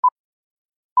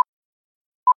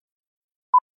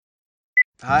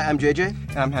Hi, I'm JJ.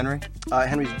 And I'm Henry.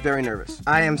 Henry's very nervous.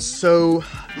 I am so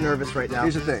nervous right now.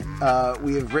 Here's the thing.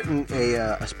 We have written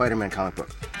a Spider-Man comic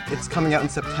book. It's coming out in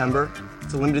September.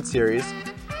 It's a limited series.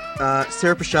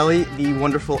 Sarah Pichelli, the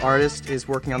wonderful artist, is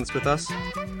working on this with us.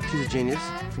 She's a genius.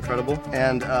 It's incredible.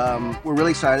 And we're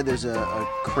really excited. There's a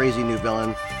crazy new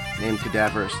villain named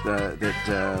Cadaverous that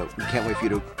we can't wait for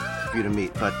you to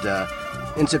meet. But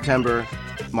in September,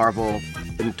 Marvel,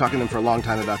 been talking to them for a long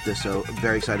time about this, so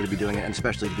very excited to be doing it, and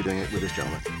especially to be doing it with this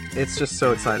gentleman. It's just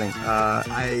so exciting.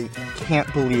 I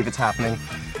can't believe it's happening.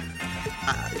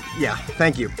 Yeah,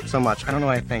 thank you so much. I don't know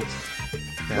why I thanked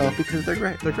them. Well, because they're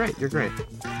great. They're great. You're great.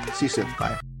 See you soon.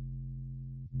 Bye.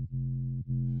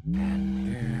 And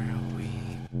here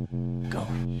we go.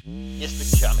 It's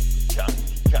the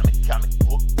comic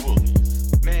book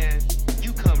bullies. Man,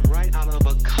 you come right out of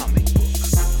a comic book.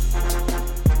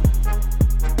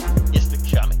 It's the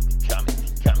comic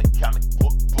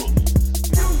book bullies.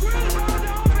 You will bow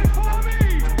down before me!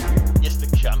 It's the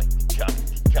comic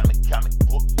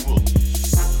book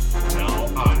bullies. Now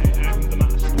I am the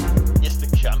master. It's the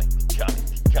comic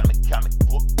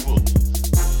book bullies.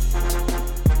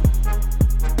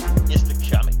 It's the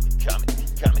comic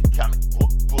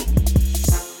book bullies.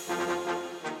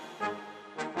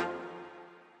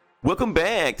 Welcome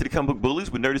back to the Comic Book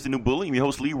Bullies with Nerd is the New Bully. I'm your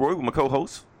host Leroy with my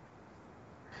co-host.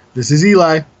 This is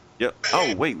Eli. Yep.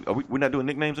 Oh wait, we're not doing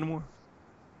nicknames anymore?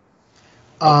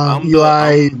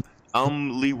 Eli.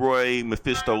 I'm Leroy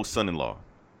Mephisto's son-in-law.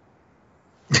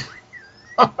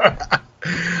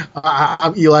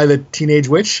 I'm Eli the Teenage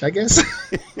Witch, I guess.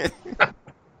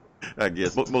 I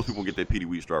guess most people get that Petey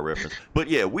Wheatstraw reference. But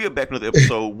yeah, we are back with another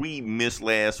episode. We missed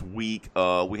last week.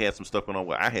 We had some stuff going on.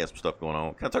 Well, I had some stuff going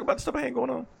on. Can I talk about the stuff I had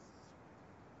going on?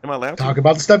 Am I allowed to? Talk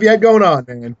about the stuff you had going on,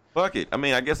 man. Fuck it. I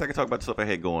mean, I guess I can talk about the stuff I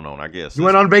had going on, I guess. You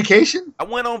went on vacation? I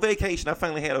went on vacation. I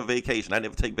finally had a vacation. I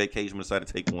never take vacation, but decided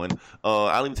to take one.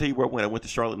 I'll even tell you where I went. I went to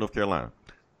Charlotte, North Carolina.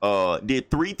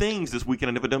 Did 3 things this weekend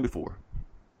I never done before.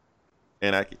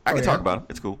 And I can talk about them.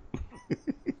 It's cool.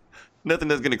 Nothing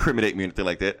that's going to incriminate me or anything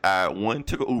like that. I,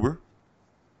 took an Uber.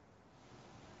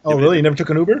 Oh, really? You never took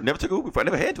an Uber? Never took an Uber before. I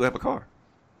never had to have a car.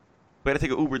 But I had to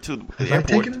take an Uber to the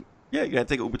airport. Yeah, you got to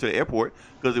take an Uber to the airport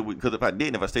because if I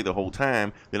didn't, if I stayed the whole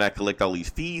time, then I collect all these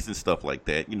fees and stuff like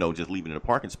that. You know, just leaving in a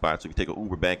parking spot. So if you take an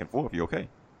Uber back and forth, you're okay.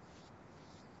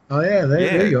 Oh yeah,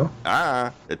 there you go.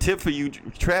 A tip for you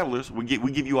travelers: we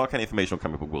give you all kind of information on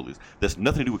comic book bullies. That's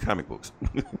nothing to do with comic books.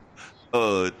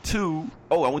 2.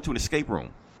 I went to an escape room.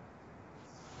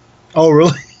 Oh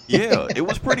really? Yeah, it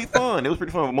was pretty fun. Most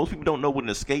people don't know what an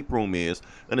escape room is.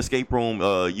 An escape room,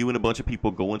 you and a bunch of people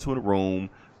go into a room.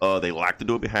 They lock the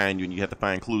door behind you, and you have to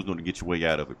find clues in order to get your way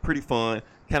out of it. Pretty fun.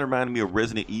 Kind of reminded me of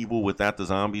Resident Evil without the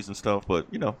zombies and stuff, but,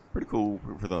 you know, pretty cool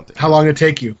for something. How long did it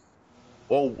take you?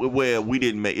 Oh, well, we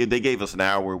didn't make it. They gave us an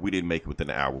hour. We didn't make it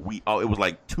within an hour. It was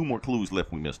like 2 more clues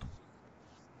left. We missed them.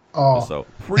 Oh. So,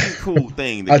 pretty cool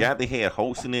thing. The guy they had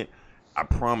hosting it, I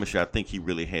promise you, I think he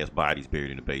really has bodies buried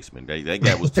in the basement. That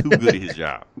guy was too good at his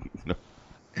job. And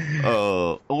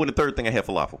the third thing, I had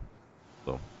falafel.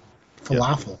 So.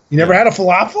 Falafel. Yeah. You never had a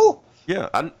falafel? Yeah,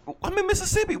 I'm in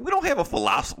Mississippi. We don't have a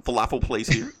falafel place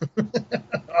here.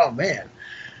 Oh man.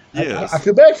 Yes. I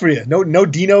feel bad for you. No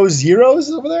Dino's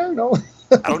Zeros over there. No.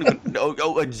 I don't even know.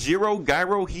 A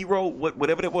Gyro, Hero,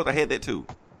 whatever that was. I had that too.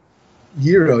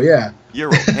 Gyro, yeah.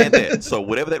 Gyro, had that. So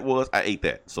whatever that was, I ate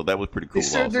that. So that was pretty cool.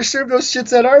 They serve those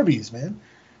shits at Arby's, man.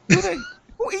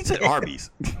 Who eats at Arby's?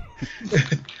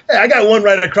 Hey, I got one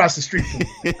right across the street from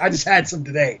me. I just had some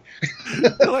today.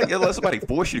 Like, unless somebody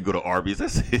forced you to go to Arby's,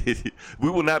 that's it. We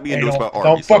will not be endorsed by Arby's.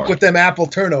 Don't fuck with them apple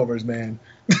turnovers, man.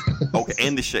 Okay,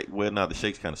 and the shake. Well, no, the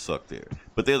shakes kind of suck there.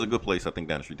 But there's a good place, I think,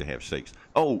 down the street to have shakes.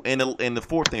 Oh, and the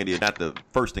fourth thing I did, not the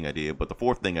first thing I did, but the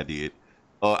fourth thing I did,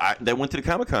 they went to the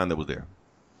Comic-Con that was there.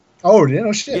 Oh, yeah,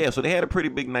 no shit. Yeah, so they had a pretty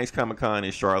big, nice Comic-Con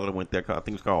in Charlotte. I went there. I think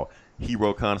it was called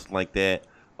HeroCon, something like that.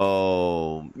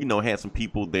 You know, had some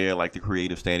people there, like the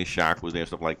creative Static Shock was there,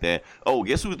 stuff like that. Oh,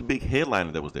 guess who was the big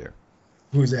headliner that was there?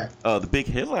 Who's that? The big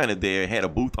headliner there had a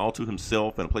booth all to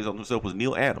himself, and a place all to himself was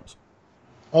Neil Adams.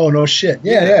 Oh, no shit.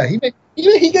 Yeah.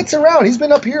 He gets around. He's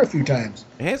been up here a few times.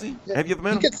 Has he? Yeah. Have you ever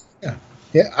met him?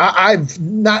 Yeah. I've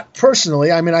not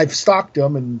personally. I mean, I've stalked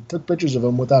him and took pictures of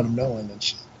him without him knowing and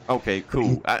shit. Okay,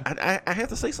 cool. I have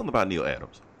to say something about Neil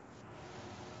Adams.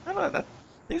 I don't know. I think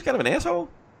he's kind of an asshole.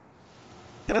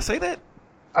 Can I say that?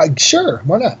 Sure,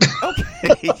 why not?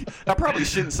 Okay. I probably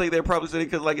shouldn't say that. Probably say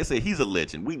because, like I said, he's a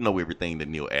legend. We know everything that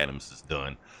Neil Adams has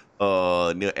done.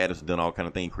 Neil Adams has done all kind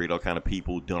of things, created all kind of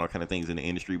people, done all kind of things in the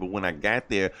industry. But when I got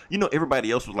there, you know,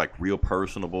 everybody else was like real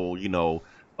personable. You know,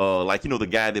 Like, the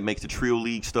guy that makes the Trio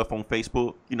League stuff on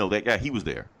Facebook, that guy, he was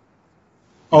there.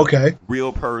 Okay.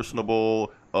 Real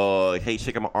personable. Hey,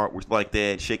 checking my artwork like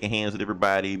that, shaking hands with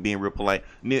everybody, being real polite.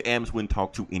 Neil Adams wouldn't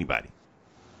talk to anybody.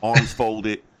 Arms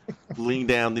folded, leaned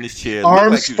down in his chair.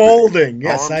 Arms like folding.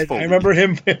 Yes, Arms I folded. remember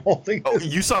him holding. Oh,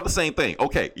 you saw the same thing.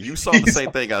 Okay, you saw the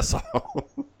same thing I saw.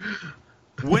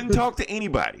 Wouldn't talk to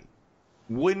anybody.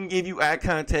 Wouldn't give you eye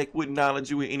contact, wouldn't acknowledge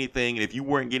you or anything. And if you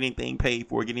weren't getting anything paid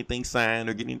for, getting anything signed,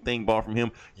 or getting anything bought from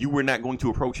him, you were not going to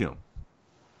approach him.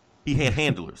 He had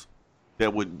handlers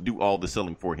that would do all the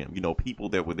selling for him. People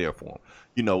that were there for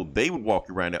him. They would walk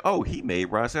around there. Oh, he made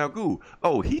Ra's al Ghul.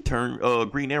 Oh, he turned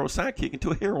Green Arrow sidekick into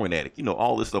a heroin addict.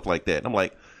 All this stuff like that. And I'm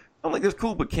like, that's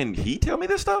cool, but can he tell me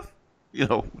this stuff?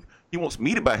 He wants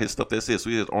me to buy his stuff. That's it. So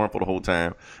he has arm for the whole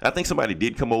time. I think somebody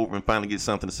did come over and finally get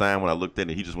something to sign. When I looked at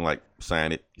it, he just went like,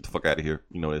 sign it. Get the fuck out of here.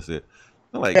 That's it.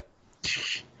 I'm like,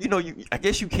 I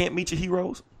guess you can't meet your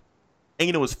heroes.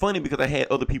 And it's funny because I had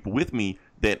other people with me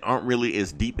that aren't really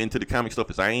as deep into the comic stuff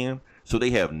as I am. So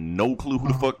they have no clue who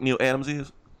the fuck Neil Adams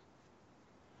is.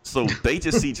 So they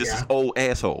just see this old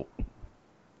asshole.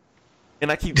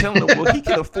 And I keep telling them, well, he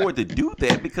can afford to do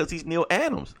that because he's Neil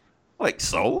Adams. Like,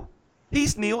 so?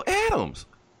 He's Neil Adams.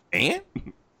 And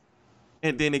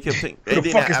then they kept saying, Who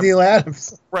the fuck is Neil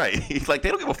Adams? Right. He's like, they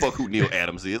don't give a fuck who Neil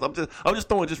Adams is. I'm just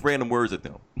throwing just random words at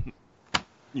them.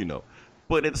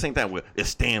 But at the same time, well, if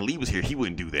Stan Lee was here, he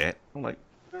wouldn't do that. I'm like,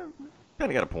 kind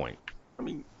of got a point. I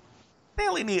mean,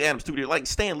 Stan Lee, Neil Adams, too. Like,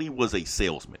 Stan Lee was a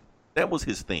salesman. That was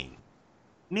his thing.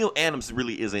 Neil Adams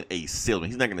really isn't a salesman.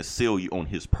 He's not going to sell you on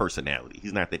his personality.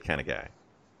 He's not that kind of guy.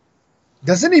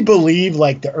 Doesn't he believe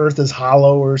like the Earth is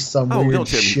hollow or some weird don't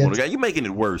tell me shit? he's one of the guy. You're making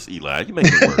it worse, Eli. You're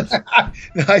making it worse.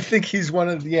 I think he's one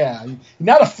of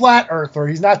not a flat earther.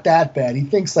 He's not that bad. He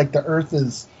thinks like the Earth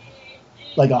is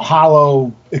like a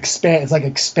hollow expand. It's like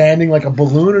expanding like a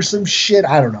balloon or some shit.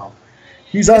 I don't know.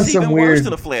 He's on It's some even weird. worse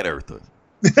than a flat earther.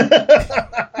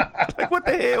 Like, what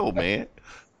the hell, man?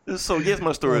 So here's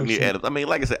my story of Neil shit. Adams. I mean,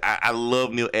 like I said, I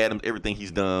love Neil Adams, everything he's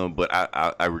done, but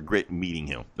I regret meeting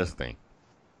him. That's the thing.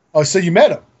 Oh, so you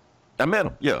met him? I met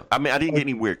him, yeah. I mean, I didn't get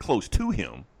anywhere close to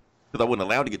him because I wasn't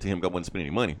allowed to get to him because I wasn't spending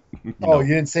any money. You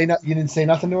didn't say you didn't say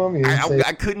nothing to him?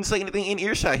 I couldn't say anything in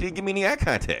earshot. He didn't give me any eye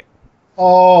contact.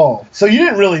 Oh, so you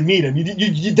didn't really meet him. You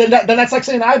did that, then that's like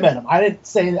saying I met him. I didn't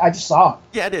say I just saw him.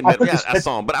 Yeah, I didn't meet him. Yeah, I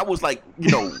saw him, but I was like,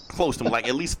 close to him, like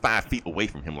at least 5 feet away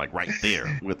from him, like right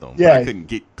there with him. Yeah. But I couldn't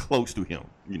get close to him,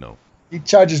 He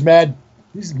charges mad.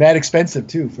 He's mad expensive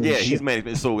too. For Yeah, his he's shit.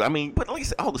 mad. So I mean, but like I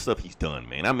said, all the stuff he's done,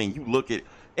 man. I mean, you look at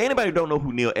anybody who don't know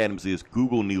who Neil Adams is,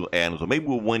 Google Neil Adams, or maybe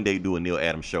we'll one day do a Neil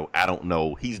Adams show. I don't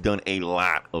know. He's done a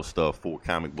lot of stuff for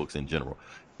comic books in general.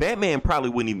 Batman probably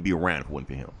wouldn't even be around if it wasn't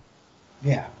for him.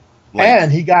 Yeah, Like- and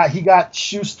he got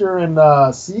Schuster and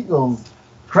Siegel's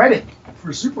credit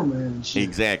for Superman and shit.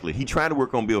 Exactly. He tried to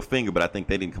work on Bill Finger, but I think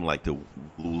they didn't come like till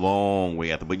long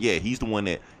way after. But yeah, he's the one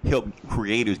that helped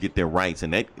creators get their rights,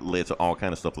 and that led to all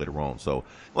kind of stuff later on. So,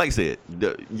 like I said,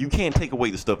 you can't take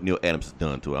away the stuff Neil Adams has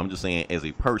done to it. I'm just saying, as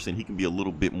a person, he can be a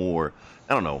little bit more,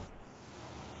 I don't know,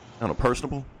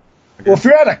 personable. Well, if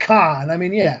you're at a con, I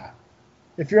mean, yeah.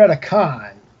 If you're at a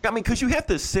con, I mean, because you have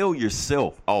to sell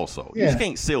yourself also. You Yeah. just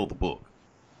can't sell the book.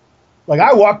 like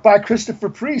I walked by Christopher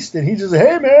Priest and he just,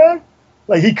 hey man,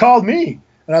 like he called me.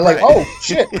 And I'm like, Right. oh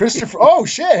shit, Christopher, oh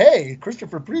shit, hey,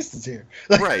 Christopher Priest is here.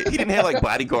 Right. He didn't have like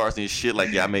bodyguards and shit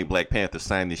like, yeah, I made Black Panther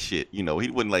sign this shit. He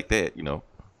wasn't like that, Yeah,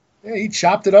 he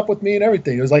chopped it up with me and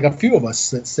everything. It was like a few of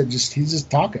us that said he's just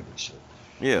talking and shit.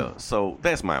 Yeah, so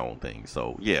that's my own thing.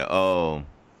 So yeah,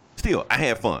 still I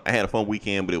had fun. I had a fun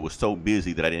weekend, but it was so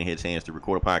busy that I didn't have a chance to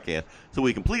record a podcast. So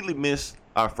we completely missed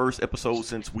our first episode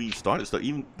since we started. So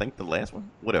even think the last one,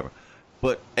 whatever.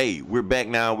 But hey, we're back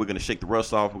now. We're gonna shake the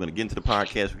rust off. We're gonna get into the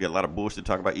podcast. We got a lot of bullshit to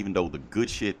talk about, even though the good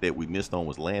shit that we missed on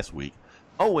was last week.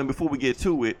 Oh, and before we get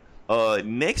to it,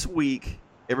 next week,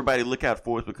 everybody look out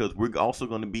for us because we're also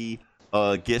going to be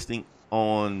guesting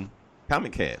on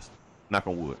Comic Cast. Knock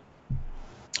on wood.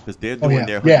 Because they're Oh doing yeah,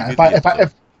 their yeah. 150th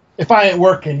episode. If I ain't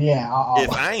working, yeah. I'll,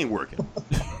 If I ain't working,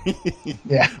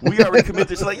 yeah. we already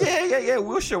committed to like, yeah,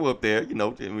 we'll show up there.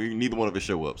 Neither one of us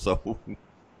show up. So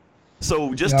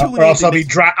just Yeah, tune or else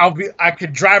in. I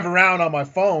could drive around on my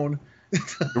phone.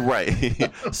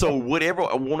 Right. So whatever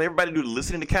I want everybody to do,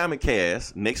 listen to Comic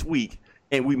Cast next week,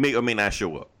 and we may or may not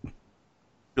show up.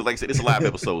 Because like I said, it's a live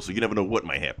episode, so you never know what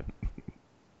might happen.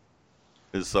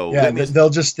 And so Yeah,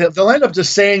 they'll end up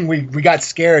just saying we got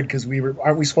scared because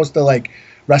aren't we supposed to like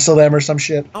wrestle them or some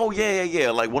shit. Oh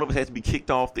yeah. Like one of us has to be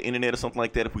kicked off the internet or something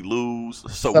like that if we lose.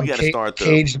 So Some we got to start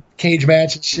the cage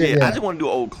match and shit. Yeah, I just want to do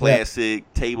old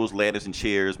classic tables, ladders, and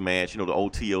chairs match. You know, the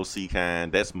old TLC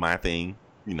kind. That's my thing.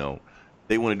 You know,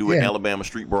 they want to do an Alabama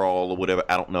street brawl or whatever.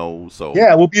 I don't know. So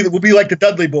yeah, we'll be like the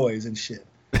Dudley Boys and shit.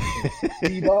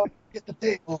 Get the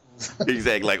tables.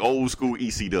 Exactly, like old school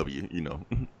ECW. You know.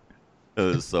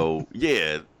 So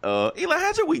yeah, Eli,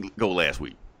 how'd your week go last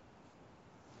week?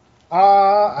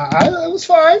 I was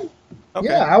fine. Okay.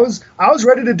 Yeah, I was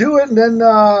ready to do it, and then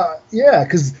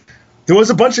because there was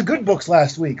a bunch of good books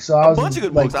last week. So I was a bunch of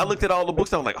good books. I looked at all the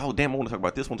books. I was like, oh damn, I want to talk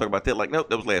about this. Want to talk about that. Like, nope,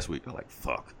 that was last week. I'm like,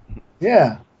 fuck.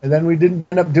 Yeah, and then we didn't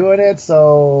end up doing it.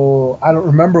 So I don't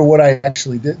remember what I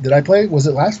actually did. Did I play? Was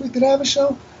it last week? Did I have a show?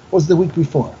 Or was it the week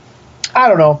before? I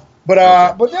don't know. But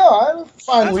yeah, I had a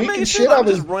fine week and shit. I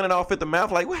was just running off at the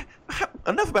mouth like, what?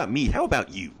 Enough about me. How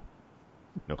about you?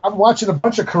 No. I'm watching a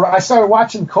bunch of I started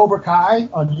watching Cobra Kai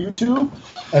on YouTube,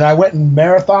 and I went and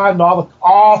marathoned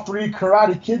all 3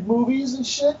 Karate Kid movies and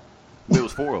shit. There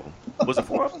was 4 of them. Was it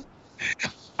 4 of them?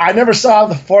 I never saw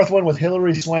the 4th one with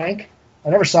Hilary Swank. I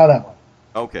never saw that one.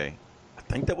 Okay, I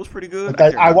think that was pretty good.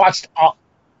 I watched.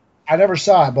 I never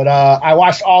saw it, but I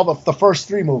watched all the first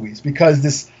 3 movies because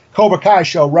this Cobra Kai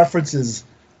show references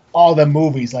all the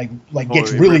movies, like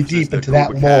gets really deep into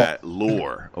that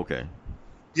lore. Okay.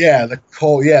 Yeah, the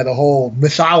whole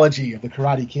mythology of the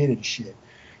Karate Kid and shit.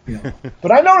 You know.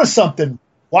 But I noticed something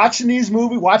watching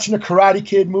the Karate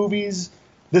Kid movies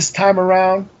this time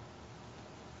around.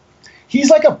 He's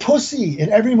like a pussy in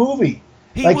every movie.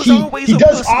 He like was always a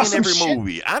does pussy awesome in every shit.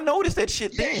 movie. I noticed that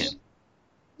shit then.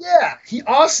 Yeah, he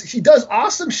does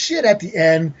awesome shit at the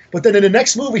end, but then in the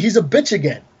next movie he's a bitch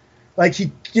again. Like he's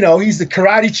the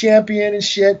karate champion and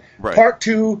shit. Right. Part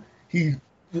 2, he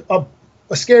a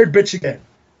scared bitch again.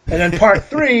 And then part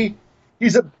 3, he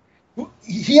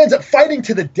ends up fighting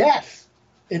to the death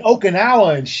in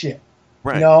Okinawa and shit.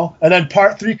 Right. You know? And then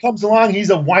part 3 comes along,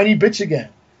 he's a whiny bitch again.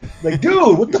 Like,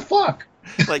 dude, what the fuck?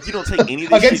 Like, you don't take any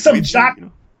of this against shit some jock. you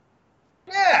know?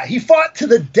 Yeah, he fought to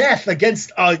the death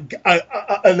against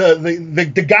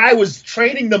the guy was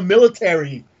training the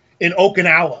military in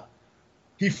Okinawa.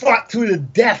 He fought to the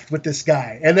death with this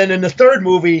guy. And then in the 3rd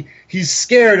movie, he's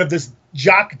scared of this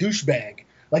jock douchebag.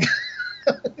 Like,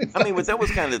 I mean, but that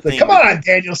was kind of the thing. Come on,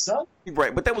 Daniel-san.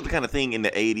 Right, but that was the kind of thing in the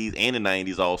 80s and the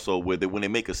 90s also, where when they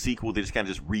make a sequel, they just kind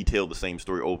of just retell the same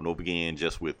story over and over again,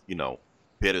 just with,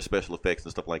 better special effects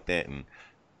and stuff like that. And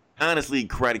honestly,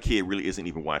 Karate Kid really isn't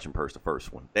even watching the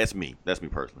first one. That's me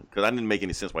personally, because I didn't make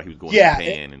any sense why he was going to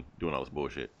Japan and doing all this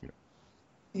bullshit.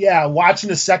 Yeah, watching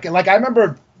the second, I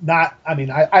remember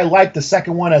I liked the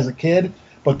second one as a kid,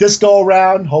 but this go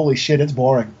around, holy shit, it's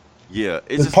boring. Yeah,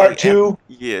 it's just part 2.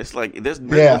 Yeah, it's like there's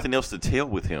nothing else to tell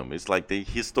with him. It's like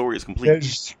his story is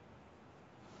complete.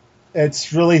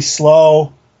 It's really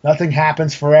slow. Nothing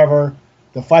happens forever.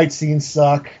 The fight scenes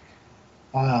suck.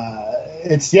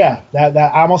 That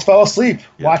I almost fell asleep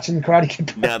watching Karate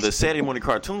Kid. Now the Saturday morning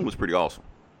cartoon was pretty awesome.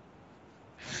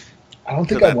 I don't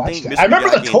think I watched it. I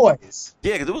remember the toys.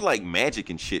 Yeah, because it was like magic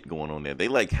and shit going on there. They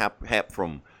like hop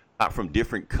from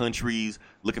different countries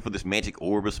looking for this magic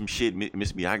orb or some shit.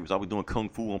 Mr. Miyagi was always doing kung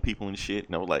fu on people and shit.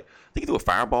 And I was like, I think he threw a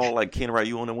fireball like Ken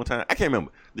Ryu on there one time. I can't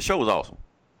remember. The show was awesome.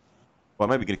 Well, I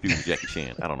might be confused with Jackie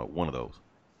Chan. I don't know. One of those.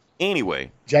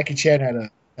 Anyway. Jackie Chan had a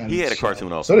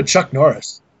cartoon also. So did Chuck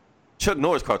Norris. Chuck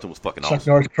Norris cartoon was fucking awesome. Chuck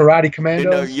Norris Karate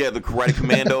Commandos. And, the Karate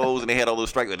Commandos, and they had all those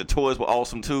strikes. The toys were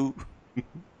awesome too.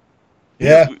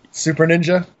 Yeah, Super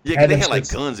Ninja. Yeah, cause they had like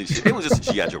guns and shit. It was just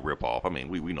a G.I. Joe ripoff. I mean,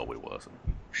 we know what it was.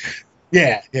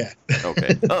 Yeah.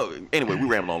 Okay. Oh, anyway, we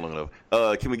rambled on long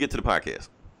enough. Can we get to the podcast?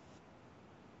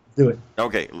 Do it.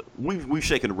 Okay, we've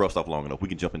shaken the rust off long enough. We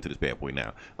can jump into this bad boy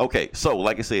now. Okay, so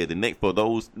like I said, for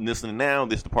those listening now,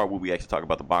 this is the part where we actually talk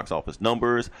about the box office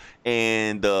numbers.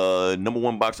 And the number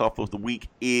 1 box office of the week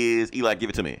is Eli. Give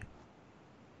it to me.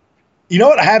 You know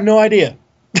what? I have no idea.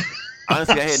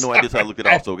 Honestly, I had no idea until I looked it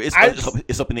up. So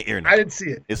it's up in the air now. I didn't see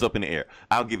it. It's up in the air.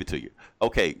 I'll give it to you.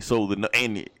 Okay, so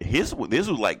this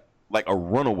was like a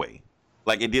runaway.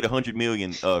 Like it did 100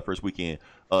 million first weekend.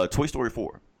 Toy Story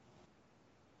 4.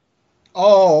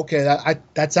 Oh, okay.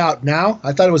 That's out now.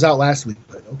 I thought it was out last week,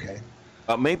 but okay.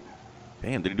 Maybe.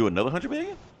 Damn, did it do another 100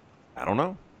 million? I don't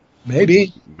know.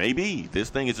 Maybe. This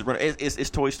thing is just running. It's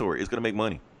Toy Story. It's gonna make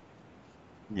money.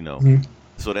 Mm-hmm.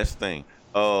 So that's the thing.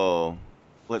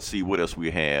 Let's see what else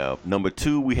we have. Number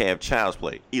 2, we have Child's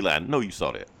Play. Eli, I know you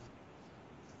saw that.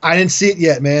 I didn't see it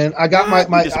yet, man. I got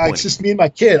my it's just me and my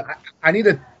kid. I need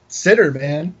a sitter,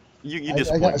 man. You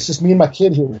disappointed. It's just me and my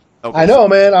kid here. Okay, I know,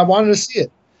 man. I wanted to see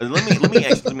it. Let me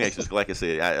ask you this. Like I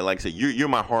said, you're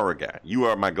my horror guy. You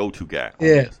are my go-to guy. On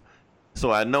Yeah. this.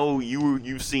 So I know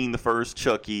you've seen the first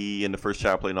Chucky and the first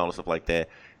Child Play and all the stuff like that.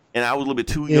 And I was a little bit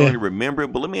too young to remember it.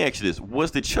 But let me ask you this: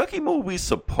 was the Chucky movies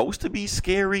supposed to be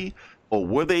scary, or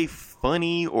were they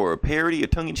funny, or a parody, or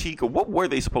tongue-in-cheek, or what were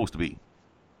they supposed to be?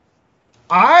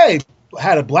 I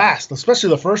had a blast, especially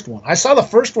the first one. I saw the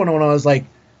first one when I was like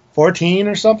 14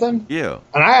 or something. Yeah.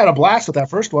 And I had a blast with that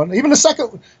first one. Even the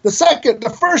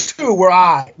first two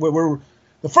were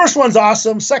the first one's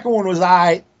awesome. Second one was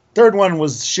third one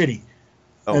was shitty.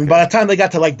 Okay. And by the time they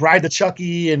got to like Bride to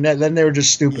Chucky, and then they were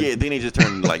just stupid. Yeah, then they just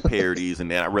turned into like parodies, and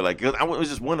then I realized, cause I was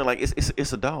just wondering, like,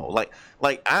 it's a doll.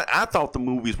 Like I thought the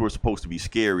movies were supposed to be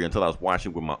scary until I was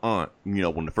watching with my aunt. You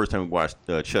know, when the first time we watched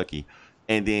Chucky,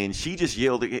 and then she just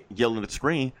yelled at the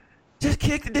screen, "Just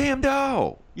kick the damn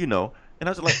doll!" You know, and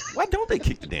I was like, why don't they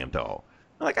kick the damn doll?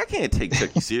 I'm like, I can't take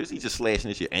Chucky serious. He's just slashing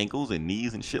at your ankles and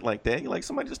knees and shit like that. You're like,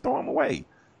 somebody just throw him away.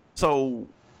 So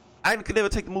I could never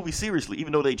take the movie seriously,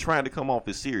 even though they tried to come off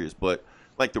as serious. But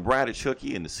like the Bride of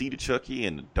Chucky and the Seed of Chucky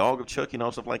and the Dog of Chucky and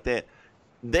all stuff like that,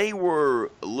 they were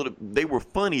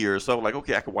funnier. So like,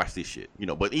 okay, I could watch this shit, you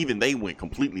know. But even they went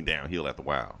completely downhill after a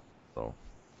while. So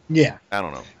Yeah. I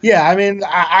don't know. Yeah, I mean,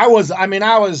 I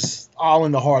was all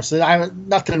in the horror. So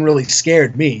nothing really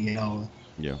scared me, you know.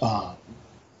 Yeah.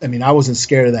 I mean, I wasn't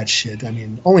scared of that shit. I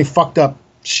mean, only fucked up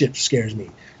shit scares me.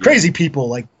 Crazy people,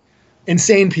 like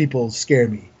insane people, scare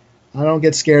me. I don't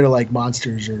get scared of like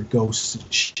monsters or ghosts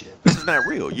and shit. This is not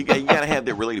real. You gotta have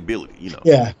that relatability, you know.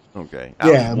 Yeah. Okay.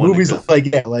 Yeah. Movies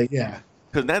yeah.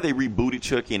 Because now they rebooted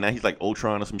Chucky, and now he's like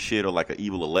Ultron or some shit, or like an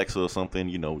evil Alexa or something.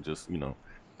 You know, just you know.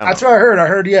 That's what I heard. I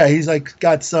heard, yeah, he's like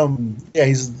got some. Yeah,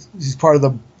 he's part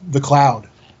of the cloud.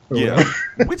 Yeah,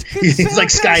 which he's like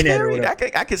Skynet or whatever.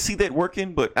 I can see that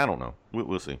working, but I don't know.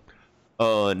 We'll see.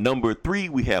 Number 3,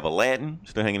 we have Aladdin,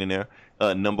 still hanging in there.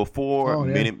 Number 4,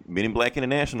 Men in Black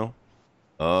International.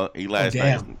 Eli,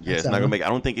 it's not gonna make. I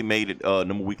don't think it made it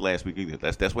number week last week either.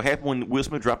 That's what happened when Will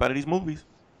Smith dropped out of these movies.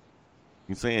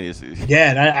 I'm saying it's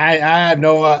yeah, and I have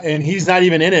no, and he's not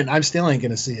even in it. I'm still ain't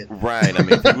gonna see it. Right. I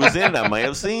mean, if he was in it, I might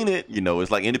have seen it. You know,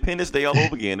 it's like Independence Day all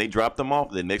over again. They dropped them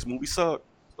off. The next movie sucked.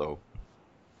 So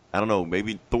I don't know.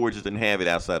 Maybe Thor just didn't have it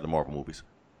outside the Marvel movies.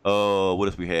 What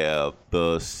else we have?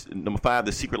 Number 5,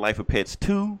 The Secret Life of Pets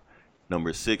 2.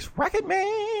 Number 6, Rocket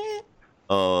Man.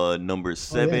 Number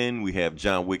 7, we have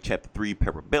John Wick Chapter 3,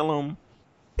 Parabellum. What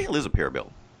the hell is a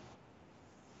Parabellum?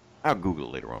 I'll Google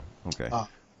it later on. Okay.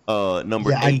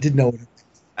 Number 8. I did know it.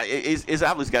 It's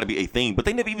obviously got to be a thing, but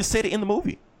they never even said it in the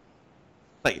movie.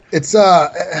 Like it's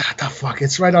the fuck.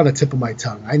 It's right on the tip of my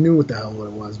tongue. I knew what the hell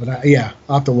it was, but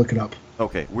I'll have to look it up.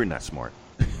 Okay, we're not smart.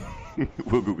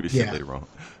 We'll Google this shit later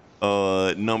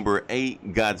on. Number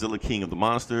 8, Godzilla King of the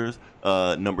Monsters.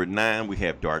 Number 9, we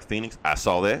have Dark Phoenix. I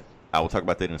saw that. I will talk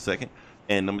about that in a second.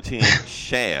 And number 10,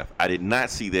 Shaft. I did not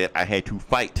see that. I had to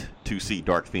fight to see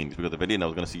Dark Phoenix because if I didn't, I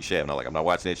was going to see Shaft. And I'm not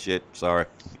watching that shit. Sorry.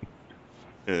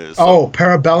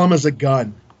 Parabellum is a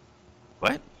gun.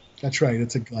 What? That's right.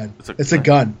 It's a gun. It's a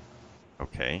gun.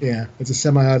 Okay. Yeah, it's a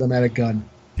semi-automatic gun.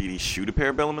 Did he shoot a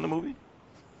Parabellum in the movie?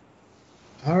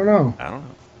 I don't know.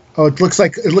 Oh, it looks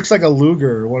like a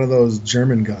Luger, one of those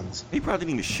German guns. He probably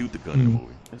didn't even shoot the gun in the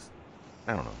movie.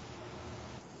 I don't know.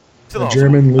 A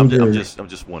German Luger. I'm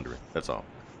just wondering. That's all.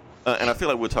 And I feel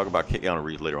like we'll talk about Keanu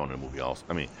Reeves later on in the movie also.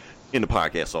 I mean, in the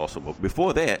podcast also. But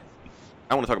before that,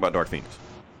 I want to talk about Dark Phoenix.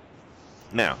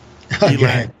 Now,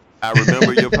 Eli, I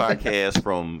remember your podcast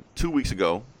from 2 weeks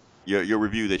ago, your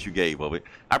review that you gave of it.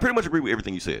 I pretty much agree with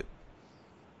everything you said.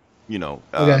 You know.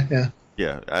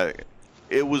 Yeah.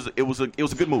 It was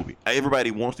a good movie.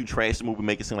 Everybody wants to trash the movie,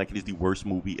 make it seem like it is the worst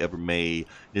movie ever made.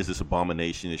 There's this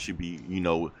abomination. It should be,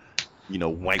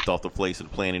 wiped off the face of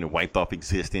the planet and wiped off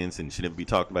existence and should never be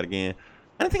talked about again.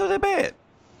 I didn't think it was that bad.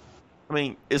 I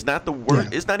mean, it's not the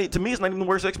worst. Yeah. It's not. To me, it's not even the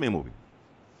worst X-Men movie.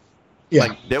 Yeah,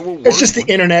 like, there were worse it's just the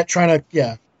internet trying to.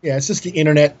 Yeah. It's just the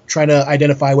internet trying to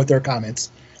identify with their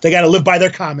comments. They got to live by their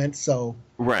comments. So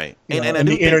right, and I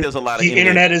do think there's a lot of the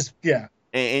internet is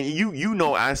And you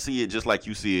know, I see it just like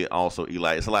you see it also,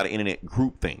 Eli. It's a lot of internet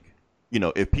groupthink. You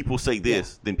know, if people say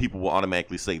this, then people will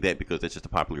automatically say that because that's just a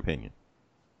popular opinion,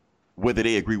 whether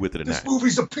they agree with it or not. This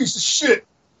movie's a piece of shit.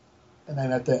 And then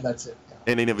that's it. Yeah.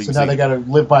 And they never. So now they got to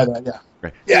live by that. Yeah.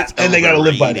 Right. Yeah, and they got to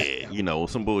live by that. You know,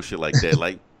 some bullshit like that.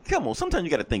 Like, come on. Sometimes you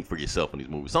got to think for yourself in these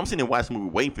movies. So I'm sitting there watching the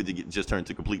movie, waiting for it to just turn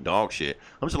to complete dog shit.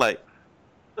 I'm just like,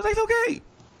 it's okay.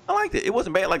 I liked it. It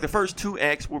wasn't bad. Like the first 2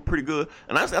 acts were pretty good,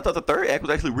 and honestly, I thought the 3rd act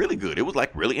was actually really good. It was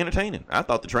like really entertaining. I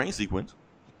thought the train sequence,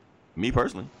 me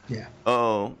personally, yeah.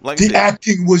 Like the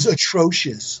acting was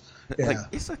atrocious. Yeah. Like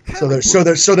it's a comic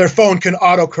So their phone can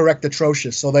autocorrect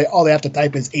atrocious. So all they have to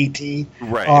type is AT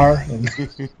Right. R. And,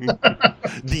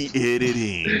 the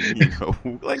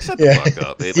editing, like shut the Yeah. fuck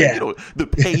up. Man. Like, the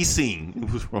pacing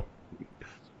was wrong.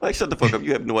 Like shut the fuck up.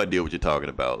 You have no idea what you're talking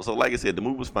about. So like I said, the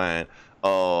movie was fine.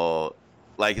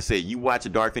 Like I said, you watch a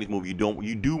Dark Phoenix movie,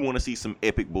 you do want to see some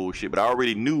epic bullshit, but I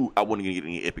already knew I wasn't gonna get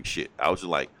any epic shit. I was just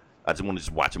like, I just want to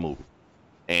just watch a movie.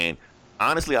 And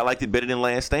honestly, I liked it better than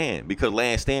Last Stand because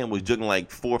Last Stand was juggling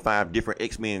like 4 or 5 different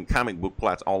X-Men comic book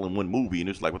plots all in one movie, and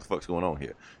it's like, what the fuck's going on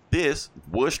here? This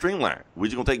was streamlined. We're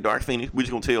just gonna take Dark Phoenix. We're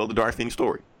just gonna tell the Dark Phoenix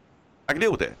story. I can deal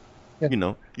with that. Yeah.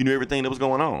 You knew everything that was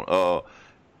going on.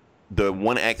 The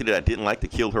one actor that I didn't like, to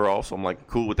kill her off, so I'm like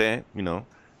cool with that.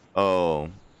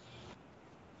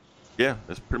 Yeah,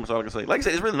 that's pretty much all I can say. Like I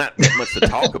said, it's really not that much to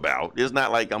talk about. It's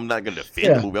not like I'm not gonna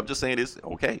defend the movie. I'm just saying it's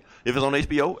okay. If it's on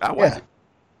HBO, I'll watch it.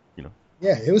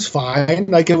 Yeah, it was fine.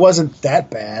 Like it wasn't that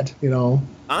bad,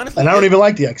 Honestly, And I don't even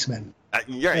like the X-Men.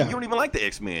 You don't even like the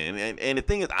X-Men, and the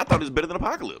thing is, I thought it was better than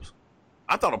Apocalypse.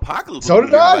 I thought Apocalypse So was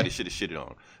did I. everybody should have shitted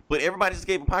on, but everybody just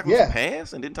gave Apocalypse a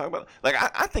pass and didn't talk about it. Like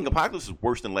I think Apocalypse is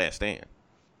worse than Last Stand.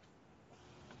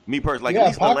 Me personally, at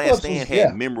least the Last Stand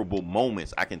had memorable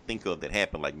moments I can think of that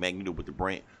happened, like Magneto with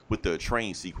the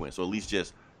train sequence, or at least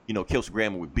just Kelsey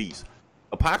Grammer with Beast.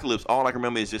 Apocalypse, all I can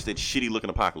remember is just that shitty looking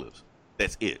Apocalypse.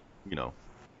 That's it.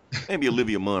 Maybe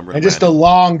Olivia Munn. And just a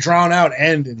long, drawn out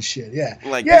end and shit. Yeah.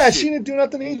 Like she didn't do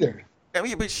nothing either. I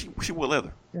mean, but she wore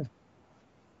leather. Yeah.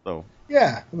 So.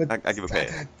 Yeah. I give a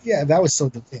pass. Yeah, that was so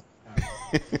the thing.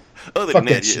 Other than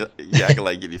that, I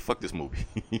can give you fuck this movie.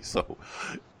 So,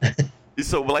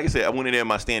 but like I said, I went in there.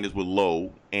 My standards were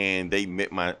low, and they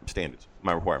met my standards,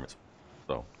 my requirements.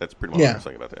 So that's pretty much what I'm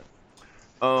saying about that.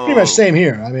 Pretty much same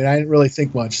here. I mean, I didn't really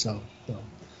think much. So.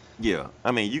 Yeah,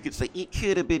 I mean, you could say it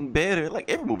could have been better. Like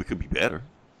every movie could be better.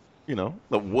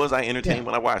 But was I entertained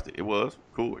when I watched it? It was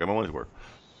cool. Got my money's worth.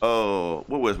 What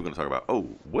was we going to talk about? Oh,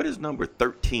 what is number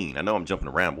 13? I know I'm jumping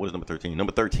around. But what is number 13?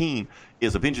 Number 13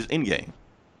 is Avengers Endgame.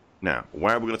 Now,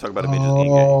 why are we going to talk about Avengers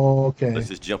Endgame? Okay. Let's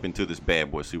just jump into this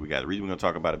bad boy. See what we got. The reason we're going to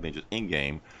talk about Avengers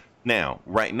Endgame. Now,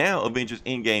 right now, Avengers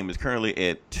Endgame is currently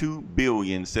at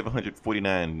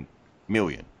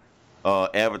 $2,749,000,000.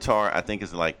 Avatar, I think,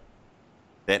 is like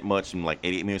that much, and like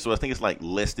 88 million. So I think it's like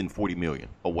less than 40 million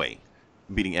away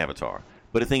beating Avatar.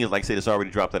 But the thing is, like I said, it's already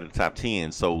dropped out of the top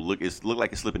 10. So look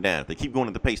like it's slipping down. If they keep going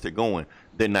at the pace they're going,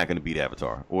 they're not going to beat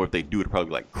Avatar. Or if they do, it'll probably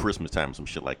be like Christmas time or some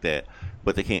shit like that.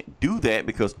 But they can't do that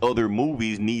because other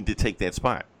movies need to take that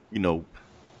spot.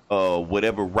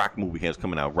 Whatever Rock movie has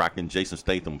coming out, Rock and Jason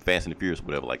Statham, Fast and the Furious,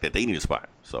 whatever like that, they need a spot.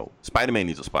 So Spider-Man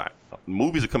needs a spot.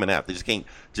 Movies are coming out. They just can't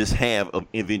just have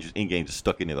Avengers Endgame just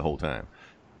stuck in there the whole time.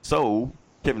 So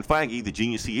Kevin Feige, the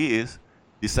genius he is,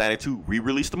 decided to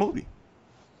re-release the movie.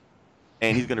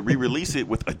 And he's going to re-release it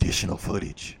with additional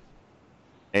footage.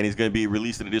 And he's going to be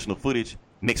releasing additional footage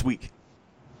next week.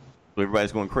 So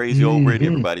everybody's going crazy over it.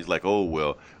 Everybody's like, oh,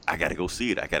 well, I got to go see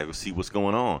it. I got to go see what's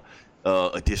going on.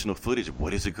 Additional footage.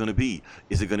 What is it going to be?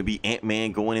 Is it going to be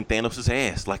Ant-Man going in Thanos'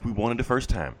 ass like we wanted the first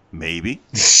time? Maybe.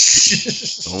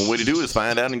 The only way to do it is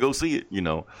find out and go see it,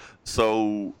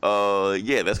 So,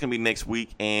 that's going to be next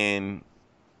week. And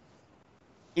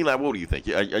Eli, what do you think?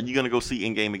 Are you going to go see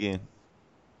Endgame again?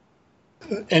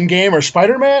 Endgame or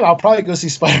Spider-Man? I'll probably go see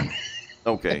Spider-Man.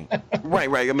 Okay. Right.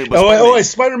 I mean, but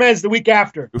Spider-Man's the week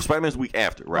after. Spider-Man's the week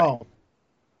after, right? Oh.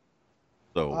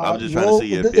 So I'm just trying to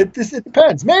see if it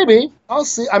depends. Maybe I'll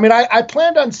see. I mean, I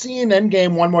planned on seeing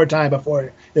Endgame one more time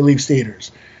before it leaves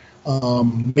theaters.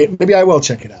 Maybe I will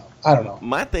check it out. I don't know.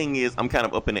 My thing is, I'm kind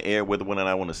of up in the air whether or not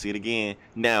I want to see it again.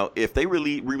 Now, if they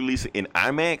re-release it in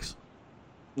IMAX,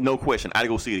 no question, I'd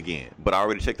go see it again. But I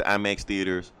already checked the IMAX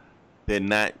theaters. They're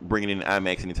not bringing it in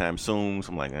IMAX anytime soon.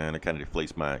 So I'm like, that kind of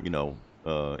deflates my,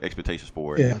 expectations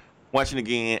for it. Yeah. Watching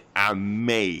again, I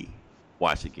may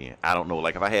watch again. I don't know.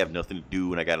 Like if I have nothing to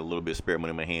do and I got a little bit of spare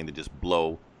money in my hand to just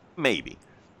blow, maybe.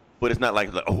 But it's not like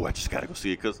oh, I just gotta go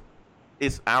see it because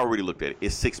I already looked at it.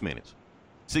 It's 6 minutes.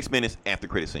 6 minutes after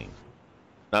credit scene.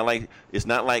 It's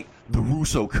not like the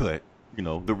Russo cut,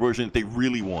 the version that they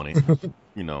really wanted,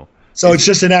 So it's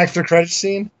just an after credit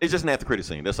scene? It's just an after credit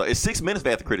scene. That's all. It's 6 minutes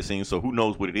of after credit scene, so who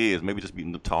knows what it is? Maybe just be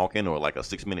talking or like a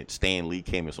 6 minute Stan Lee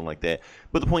cameo or something like that.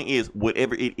 But the point is,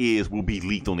 whatever it is will be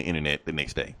leaked on the internet the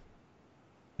next day.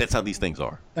 That's how these things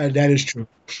are. That is true.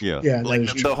 Yeah. Yeah, like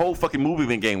that is true. the whole fucking movie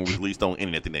event game was released on the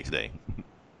internet the next day.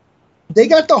 They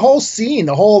got the whole scene,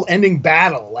 the whole ending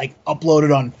battle,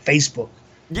 uploaded on Facebook.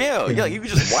 Yeah, you can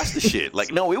just watch the shit.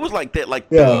 No, it was like that,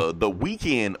 the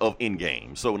weekend of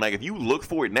Endgame. So, if you look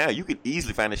for it now, you could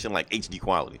easily find this shit in HD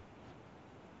quality.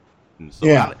 And so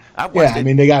Yeah. I watched Yeah, I it.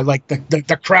 mean, they got like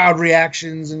the crowd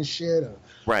reactions and shit.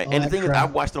 Right, all and the that thing is, crap.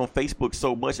 I watched it on Facebook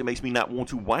so much it makes me not want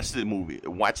to watch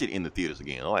it in the theaters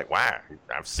again. I'm like, wow,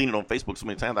 I've seen it on Facebook so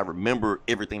many times. I remember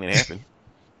everything that happened.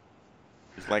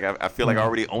 It's like I feel like I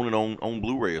already own it on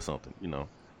Blu-ray or something, you know.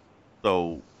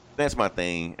 So that's my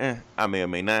thing. I may or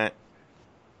may not.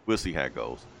 We'll see how it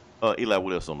goes. Eli,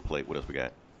 what else on the plate? What else we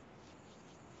got?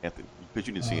 Anthony, because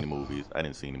you didn't see any movies. I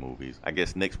didn't see any movies. I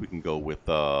guess next we can go with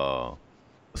let's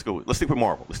stick with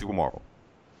Marvel. Stick with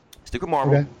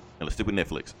Marvel, Okay. and let's stick with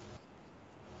Netflix.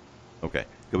 Okay,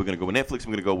 so we're gonna go with Netflix.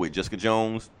 We're gonna go with Jessica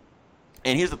Jones.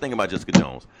 And here's the thing about Jessica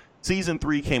Jones. Season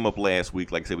 3 came up last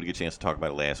week. Like I said, we didn't get a chance to talk about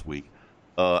it last week.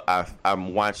 I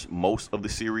watched most of the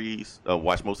series,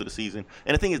 watched most of the season.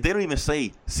 And the thing is, they don't even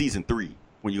say Season 3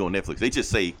 when you go on Netflix. They just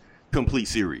say complete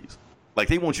series. Like,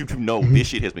 they want you to know this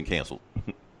shit has been canceled.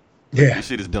 Yeah. This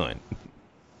shit is done.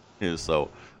 And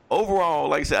so, overall,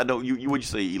 like I said, I know you what'd you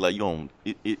say, Eli? You on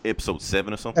episode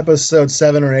 7 or something? Episode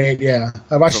 7 or 8, yeah.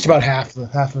 I watched So- about half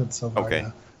of it so far. Okay.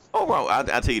 Yeah. Overall, I'll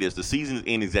tell you this: the season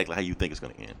ends exactly how you think it's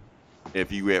going to end.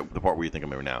 If you at the part where you think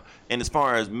I'm at right now, and as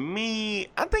far as me,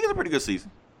 I think it's a pretty good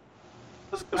season.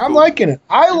 It's I'm cool. liking it.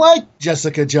 I like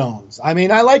Jessica Jones. I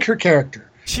mean, I like her character.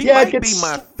 She Yeah, it might be gets-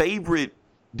 my favorite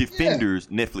Defenders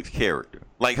Netflix character.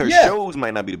 Like her Yeah. shows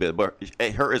might not be the best, but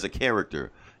her as a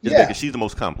character is Yeah. because she's the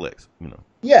most complex. You know.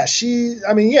 Yeah,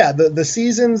 the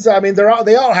seasons, I mean,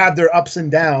 they all have their ups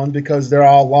and downs because they're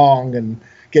all long and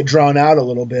get drawn out a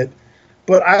little bit.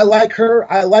 But I like her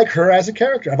as a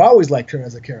character. I've always liked her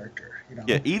as a character. You know?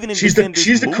 Yeah, even in she's Defenders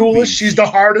the movies, coolest. She's the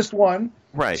hardest one.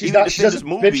 Right. She's Even in not- she Defenders doesn't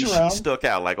movies, bitch she around. stuck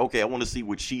out. Like, okay, I want to see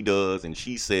what she does and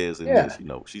she says and Yeah. this. You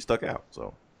know, she stuck out.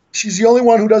 So. She's the only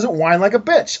one who doesn't whine like a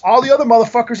bitch. All the other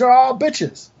motherfuckers are all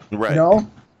bitches. Right. You know?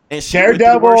 And she went through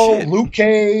the worst Daredevil, shit. Luke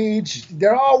Cage,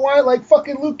 they're all whining like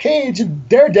fucking Luke Cage and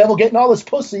Daredevil getting all this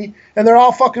pussy, and they're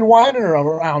all fucking whining her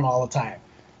around all the time.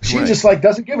 She Right. just like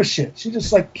doesn't give a shit. She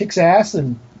just like kicks ass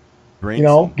and Drinks you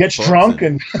know and gets fucks drunk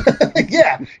and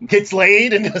yeah, gets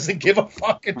laid and doesn't give a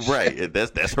fucking shit. Right.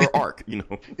 That's her arc. You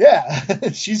know. Yeah,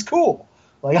 she's cool.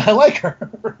 Like I like her.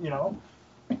 You know.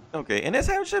 Okay, and that's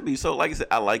how it should be. So, like I said,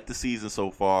 I like the season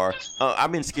so far.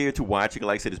 I've been scared to watch it.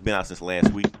 Like I said, it's been out since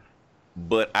last week,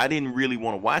 but I didn't really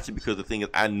want to watch it because the thing is,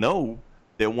 I know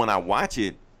that when I watch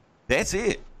it, that's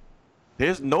it.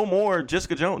 There's no more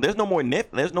Jessica Jones. There's no more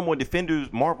There's no more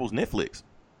Defenders Marvel's Netflix.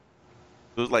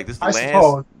 So it's like this is I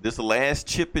suppose. the last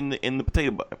chip in the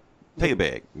potato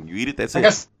bag. You eat it, that's I it.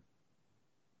 guess.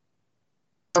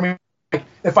 I mean,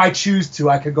 if I choose to,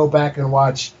 I could go back and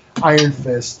watch Iron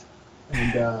Fist.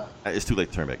 And It's too late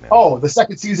to turn back now. oh, the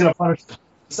second season of Punisher.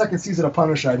 The second season of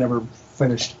Punisher, I never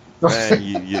finished.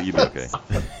 You be okay.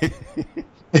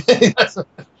 that's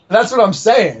what I'm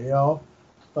saying, you know.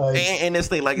 Like, And this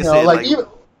thing, like I you know, said, like even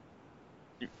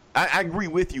I agree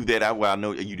with you that I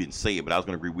know you didn't say it, but I was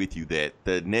going to agree with you that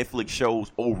the Netflix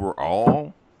shows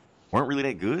overall weren't really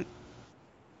that good.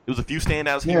 There was a few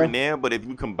standouts here Yeah. and there, but if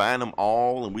you combine them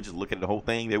all and we just look at the whole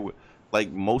thing, they were like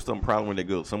most of them probably weren't that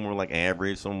good. Some were like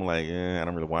average, some were like, I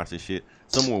don't really watch this shit.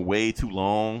 Some were way too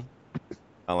long.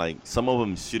 Like some of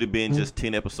them should have been just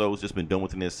 10 episodes, just been done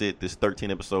with, and that's it. This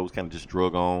 13 episodes kind of just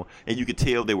drug on, and you could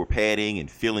tell they were padding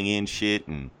and filling in shit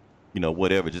and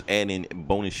whatever, just adding in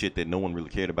bonus shit that no one really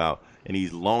cared about. And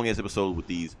these long ass episodes with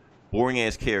these boring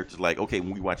ass characters, like okay,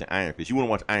 when we watching Iron Fist, you want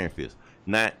to watch Iron Fist,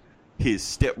 not his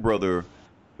stepbrother,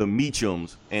 the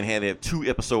Meachums, and have that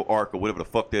 2-episode arc or whatever the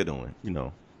fuck they're doing,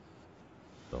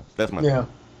 So that's my yeah.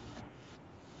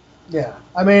 Yeah,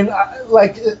 I mean,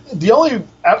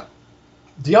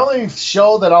 the only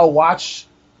show that I'll watch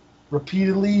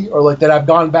repeatedly, or like that I've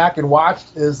gone back and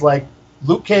watched, is like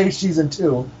Luke Cage season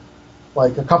 2.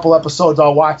 Like a couple episodes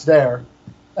I'll watch there,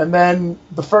 and then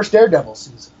the first Daredevil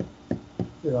season.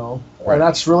 Right. And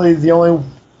that's really the only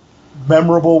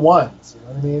memorable ones. You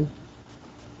know what I mean?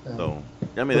 So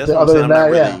I mean, But that's what I'm other saying. than I'm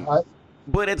not that, really. yeah.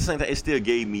 But at the same time, it still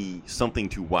gave me something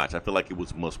to watch. I feel like it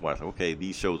was a must watch. Like, okay,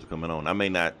 these shows are coming on.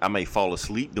 I may fall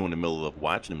asleep during the middle of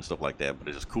watching them and stuff like that, but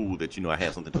it's just cool that I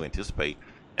have something to anticipate.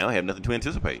 I don't have nothing to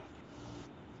anticipate.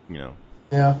 Yeah.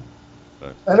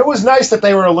 But- And it was nice that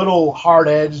they were a little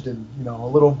hard-edged and, a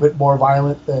little bit more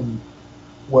violent than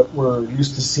what we're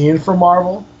used to seeing from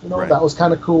Marvel. Right. That was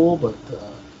kind of cool,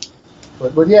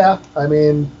 but yeah, I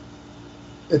mean,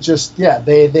 it just, yeah,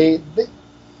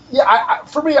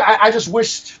 for me, I just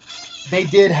wished they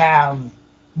did have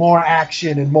more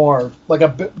action and more, like a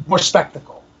bit more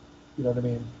spectacle. You know what I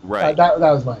mean? Right. That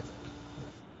was my thing.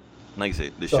 Like I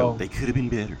said, the So- show, they could have been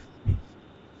better.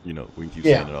 We can keep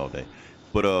Yeah. saying it all day.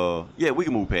 But yeah, we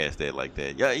can move past that like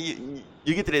that. Yeah, you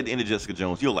get to the end of Jessica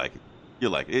Jones, you'll like it.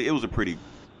 You're like it was a pretty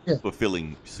Yeah.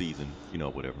 fulfilling season,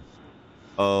 whatever.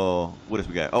 What else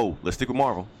we got? Oh, let's stick with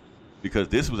Marvel because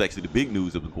this was actually the big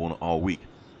news that was going on all week.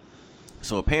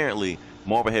 So apparently,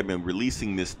 Marvel had been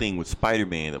releasing this thing with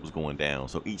Spider-Man that was going down.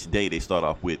 So each day they start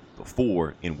off with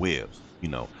 4 in webs,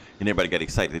 and everybody got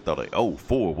excited. They thought like, oh,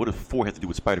 4. What does 4 have to do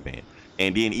with Spider-Man?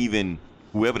 And then even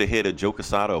whoever the head of Joe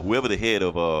Quesada, or whoever the head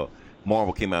of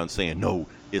Marvel came out and saying, no,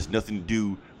 it's nothing to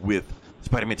do with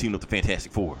Spider-Man teaming up the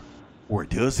Fantastic Four, or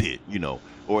does it?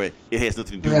 Or it has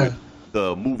nothing to do with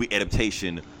the movie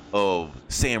adaptation of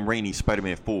Sam Raimi's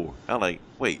Spider-Man 4. I'm like,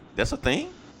 wait, that's a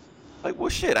thing? Like, well,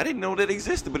 shit, I didn't know that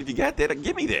existed, but if you got that,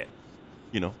 give me that.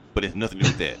 But it's nothing to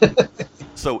do with that.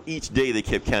 So each day they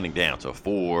kept counting down to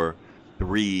 4,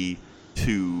 3,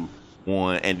 2,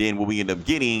 1, and then what we end up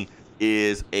getting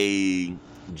is a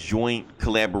joint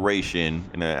collaboration,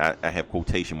 and I have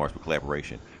quotation marks for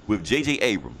collaboration, with J.J.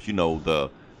 Abrams, the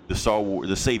Star Wars,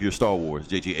 the savior of Star Wars,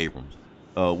 J.J. Abrams,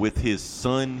 with his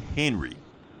son Henry.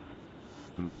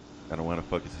 I don't want to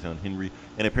fuck his son Henry,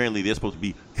 and apparently they're supposed to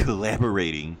be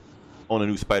collaborating on a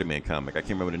new Spider-Man comic. I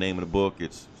can't remember the name of the book.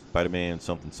 It's Spider-Man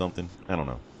something. I don't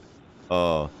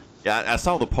know. Yeah, I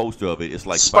saw the poster of it. It's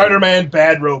like Spider-Man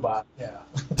Bad Robot. Yeah.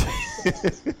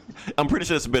 I'm pretty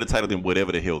sure it's a better title than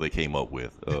whatever the hell they came up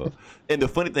with. And the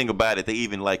funny thing about it, they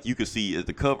even you could see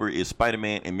the cover is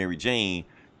Spider-Man and Mary Jane,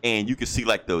 and you can see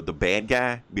like the bad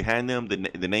guy behind them.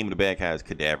 The name of the bad guy is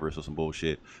Cadaverous or some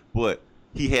bullshit, but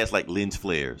he has like lens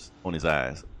flares on his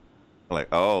eyes. I'm like,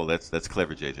 oh, that's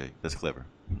clever, JJ. That's clever.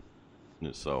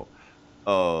 So,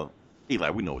 Eli,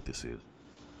 we know what this is.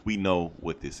 We know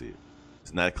what this is.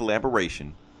 It's not a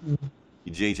collaboration.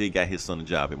 JJ got his son a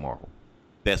job at Marvel.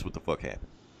 That's what the fuck happened.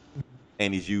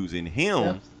 And he's using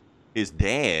him, his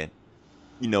dad,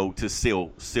 to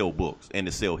sell books and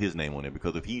to sell his name on it.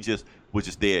 Because if he just was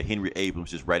just there, Henry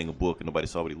Abrams just writing a book and nobody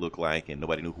saw what he looked like and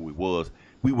nobody knew who he was,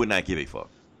 we would not give a fuck.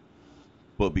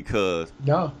 But because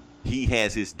he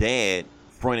has his dad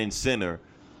front and center,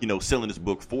 selling this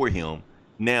book for him,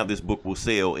 now this book will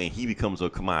sell and he becomes a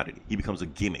commodity. He becomes a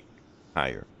gimmick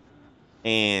hire.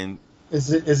 And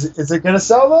is it gonna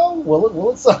sell though?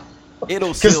 Will it sell?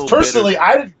 It'll sell. Because personally,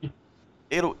 better.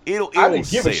 It'll I didn't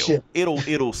give sell. a shit.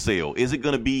 It'll sell. Is it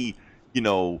gonna be,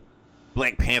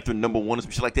 Black Panther #1 or some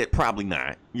shit like that? Probably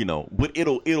not. But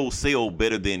it'll sell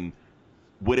better than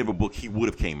whatever book he would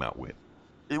have came out with.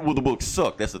 Will the book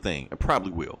suck? That's the thing. It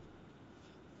probably will.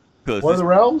 War of the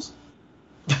Realms?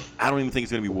 I don't even think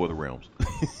it's gonna be War of the Realms.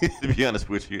 To be honest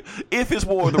with you, if it's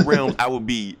War of the Realms, I would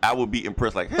be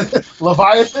impressed. Like, hey.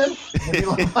 Leviathan,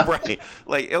 Right?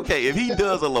 Like, okay, if he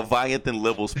does a Leviathan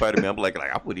level Spider-Man, I'm like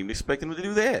I wouldn't even expect him to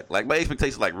do that. Like, my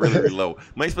expectations like really low.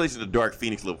 My expectations are Dark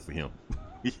Phoenix level for him.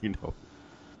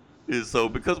 And so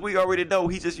because we already know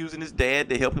he's just using his dad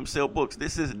to help him sell books.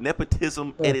 This is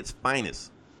nepotism at its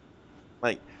finest.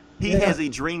 Like, he has a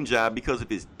dream job because of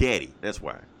his daddy. That's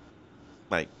why.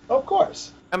 Like, of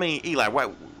course. I mean, Eli,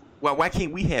 why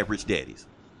can't we have rich daddies?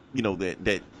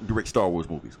 That direct Star Wars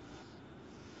movies.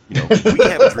 We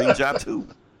have a dream job too.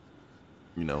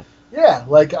 Yeah,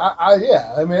 like I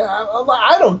mean,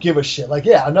 I don't give a shit. Like,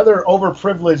 another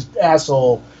overprivileged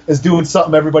asshole is doing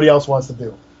something everybody else wants to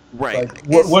do. Right.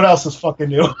 Like, what else is fucking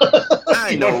new?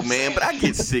 I know, man, but I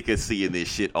get sick of seeing this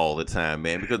shit all the time,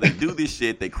 man, because they do this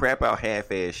shit, they crap out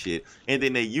half-ass shit, and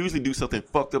then they usually do something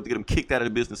fucked up to get them kicked out of the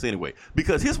business anyway.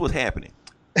 Because here's what's happening.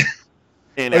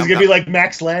 And it's gonna be like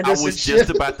Max Landis. I was just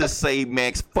about to say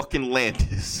Max fucking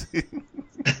Landis.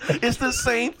 It's the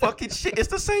same fucking shit. It's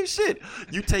the same shit.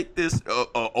 You take this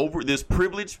over this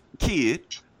privileged kid,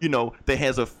 that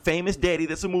has a famous daddy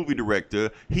that's a movie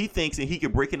director. He thinks that he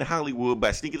can break into Hollywood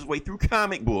by sneaking his way through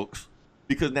comic books,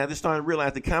 because now they're starting to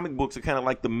realize the comic books are kind of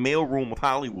like the mailroom of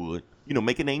Hollywood.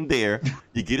 Make a name there.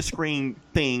 You get a screen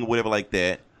thing, whatever like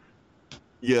that.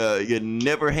 You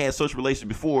never had social relations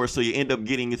before, so you end up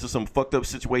getting into some fucked up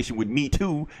situation with Me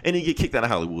Too, and then you get kicked out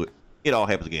of Hollywood. It all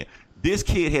happens again. This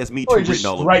kid has Me Too written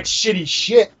all over. Write shitty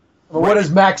shit. But what has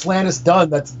Max Landis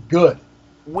done that's good?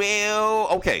 Well,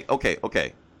 okay.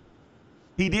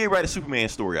 He did write a Superman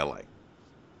story I like.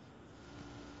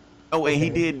 Oh, and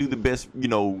he did do the best,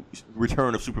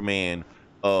 Return of Superman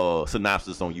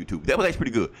synopsis on YouTube. That was actually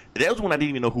pretty good. That was when I didn't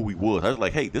even know who he was. I was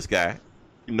like, hey, this guy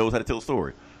knows how to tell a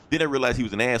story. Then I realized he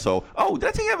was an asshole. Oh, did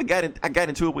I tell you I got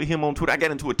into it with him on Twitter? I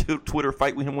got into a Twitter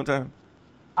fight with him one time.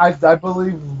 I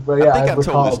believe, yeah, I think I've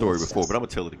told this story before, but I'm going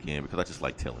to tell it again because I just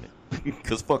like telling it.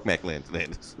 Because fuck Mac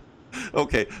Landis.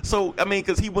 Okay, so, I mean,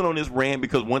 because he went on this rant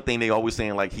because one thing they always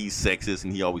saying, like, he's sexist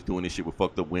and he always doing this shit with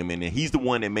fucked up women. And he's the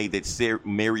one that made that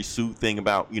Mary Sue thing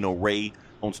about, Ray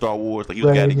on Star Wars. Like, you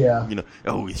Right, got to, yeah. you know,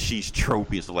 oh, she's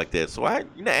tropey and stuff like that. So I,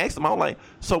 asked him, I was like,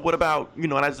 so what about,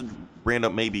 and I just ran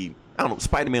up maybe, I don't know,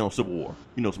 Spider-Man on Civil War,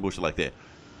 some bullshit like that.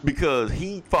 Because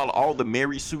he followed all the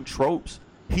Mary Sue tropes.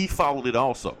 He followed it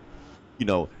also.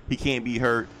 He can't be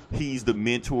hurt. He's the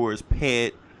mentor's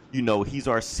pet. He's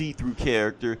our see-through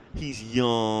character. He's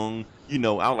young. I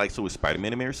was like, so is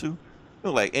Spider-Man and Mary Sue?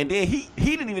 And then he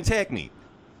didn't even attack me.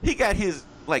 He got his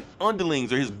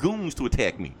underlings or his goons to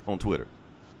attack me on Twitter.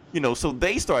 So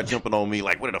they start jumping on me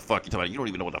like, what the fuck you talking about? You don't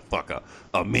even know what the fuck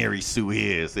a Mary Sue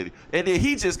is. And then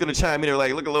he's just gonna chime in there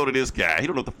like, look a load of this guy. He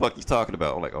don't know what the fuck he's talking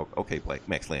about. I'm like, oh, okay,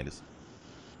 Max Landis,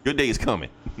 your day is coming.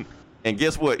 And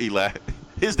guess what, Eli?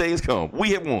 His day has come.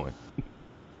 We have won.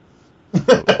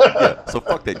 So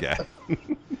fuck that guy.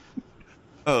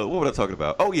 What was I talking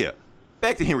about? Oh yeah,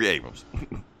 back to Henry Abrams,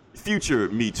 future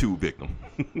Me Too victim.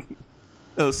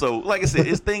 So, like I said,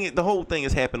 the whole thing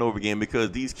has happened over again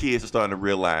because these kids are starting to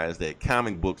realize that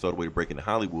comic books are the way to break into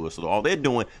Hollywood. So all they're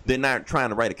doing, they're not trying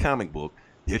to write a comic book.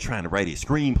 They're trying to write a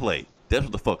screenplay. That's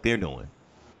what the fuck they're doing.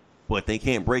 But they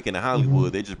can't break into Hollywood. Mm-hmm.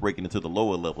 They're just breaking into the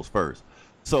lower levels first.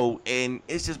 So, and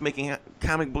it's just making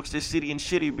comic books just shitty and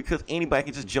shitty because anybody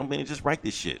can just jump in and just write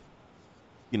this shit.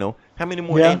 How many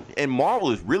more? Yeah. And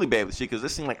Marvel is really bad with shit because it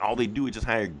seems like all they do is just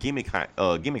hire gimmick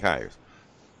hires.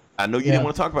 I know you didn't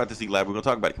want to talk about this, Eli. We're going to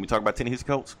talk about it. Can we talk about Ta-Nehisi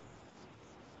Coates?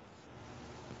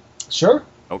 Sure.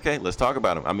 Okay, let's talk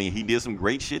about him. I mean, he did some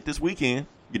great shit this weekend.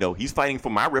 He's fighting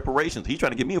for my reparations. He's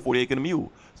trying to get me a 40-acre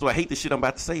mule. So I hate the shit I'm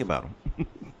about to say about him.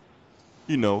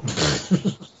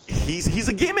 He's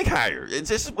a gimmick hire. That's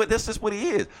just what he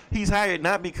is. He's hired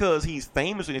not because he's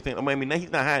famous or anything. I mean,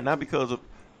 he's not hired not because of,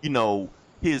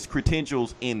 his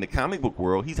credentials in the comic book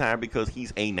world. He's hired because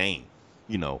he's a name,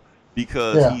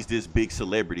 because he's this big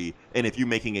celebrity. And if you're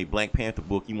making a Black Panther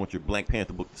book, you want your Black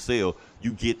Panther book to sell,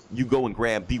 you go and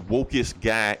grab the wokest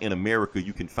guy in America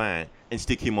you can find and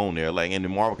stick him on there. And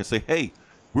then Marvel can say, hey,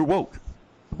 we're woke.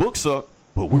 The books suck,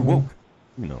 but we're woke.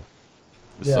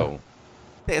 So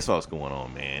that's what's going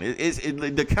on, man.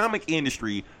 The comic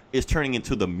industry is turning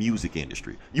into the music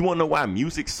industry. You want to know why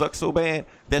music sucks so bad?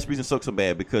 That's the reason it sucks so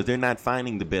bad, because they're not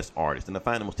finding the best artists. They're not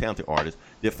finding the most talented artists.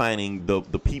 They're finding the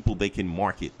people they can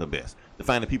market the best. They're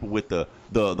finding people with the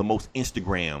most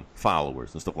Instagram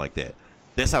followers and stuff like that.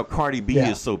 That's how Cardi B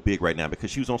is so big right now,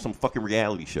 because she was on some fucking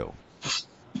reality show.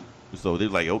 So they're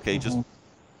like, okay, just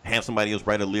have somebody else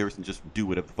write the lyrics and just do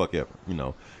whatever the fuck ever,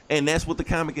 And that's what the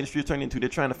comic industry is turning into. They're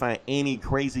trying to find any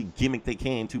crazy gimmick they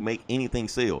can to make anything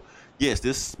sell. Yes,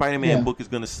 this Spider-Man book is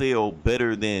going to sell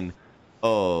better than,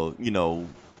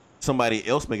 somebody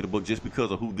else making a book just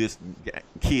because of who this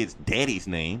kid's daddy's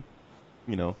name,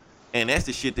 And that's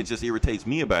the shit that just irritates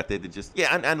me about that. That just,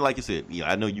 and like you said,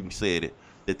 I know you said it,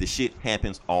 that the shit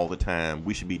happens all the time.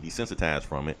 We should be desensitized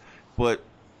from it. But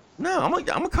no, I'm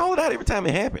gonna call it out every time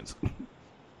it happens.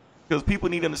 Because people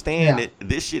need to understand that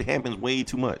this shit happens way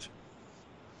too much.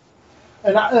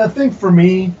 And I think for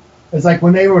me, it's like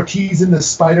when they were teasing the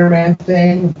Spider-Man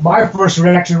thing, my first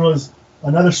reaction was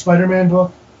another Spider-Man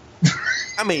book.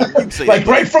 I mean, you can say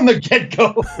right from the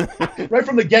get-go,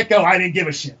 I didn't give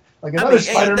a shit. Like another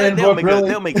Spider-Man book, really?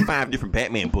 They'll make 5 different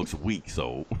Batman books a week,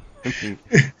 so. And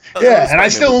I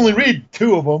still only read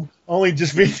 2 of them. Only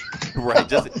just read. Right,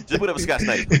 just whatever Scott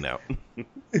Snyder's putting out.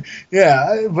 But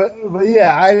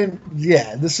I didn't.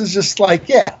 Yeah, this is just like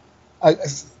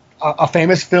a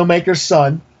famous filmmaker's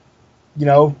son,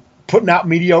 putting out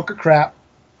mediocre crap.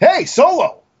 Hey,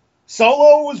 Solo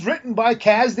was written by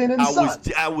Kasdan and Son.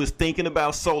 I was thinking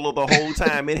about Solo the whole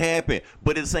time it happened,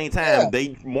 but at the same time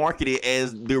they marketed it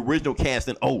as the original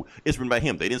Kasdan. Oh, it's written by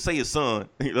him. They didn't say his son.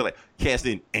 They're like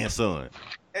Kasdan and Son.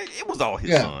 It was all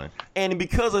his son, and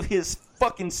because of his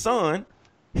fucking son,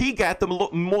 he got the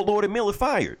Lord and Miller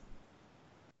fired.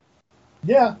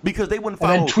 Yeah, because they wouldn't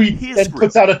follow his script.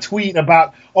 Puts out a tweet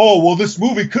about, this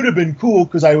movie could have been cool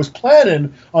because I was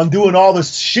planning on doing all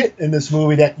this shit in this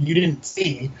movie that you didn't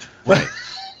see. Right.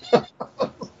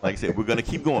 Like I said, we're gonna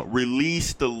keep going.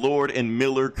 Release the Lord and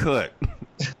Miller cut.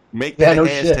 Make that a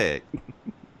hashtag. Shit.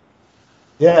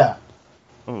 Yeah.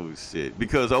 Oh shit!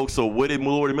 Because so what did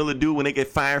Lord and Miller do when they get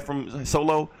fired from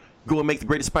Solo? Go and make the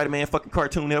greatest Spider-Man fucking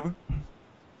cartoon ever.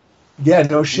 Yeah,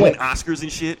 no shit. Win Oscars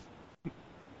and shit.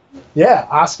 Yeah,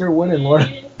 Oscar winning Lord.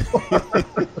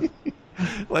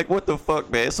 Like, what the fuck,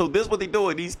 man? So this is what they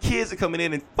doing. These kids are coming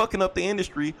in and fucking up the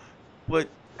industry. But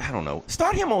I don't know.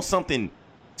 Start him on something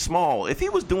small. If he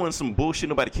was doing some bullshit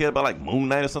nobody cared about, like Moon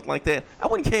Knight or something like that, I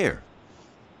wouldn't care.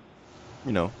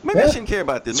 Maybe I shouldn't care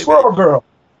about this. Maybe Squirrel Girl.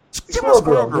 Give him a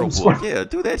Squirrel Girl book. Yeah,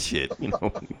 do that shit.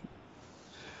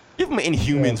 Give him an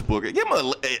Inhumans book. Give him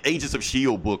an Agents of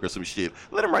S.H.I.E.L.D. book or some shit.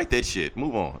 Let him write that shit.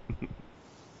 Move on.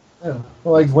 Yeah.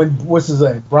 Like when what's his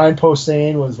name? Brian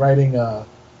Posehn was writing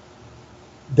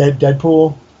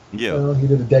Deadpool. Yeah. You know, he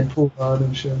did a Deadpool run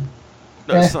and shit.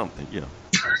 That's something, yeah.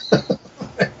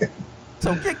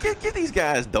 So get these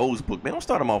guys those books, man. Don't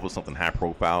start them off with something high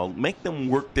profile. Make them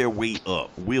work their way up.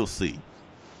 We'll see.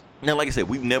 Now, like I said,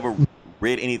 we've never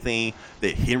read anything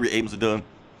that Henry Abrams has done.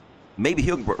 Maybe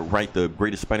he'll write the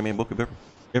greatest Spider-Man book ever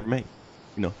made.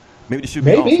 You know, maybe this should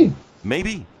be awesome.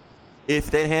 Maybe.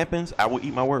 If that happens, I will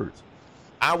eat my words.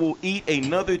 I will eat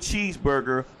another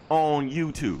cheeseburger on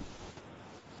YouTube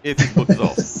if his book is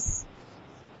awesome.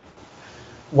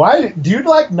 Why do you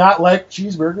not like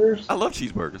cheeseburgers? I love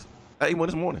cheeseburgers. I ate one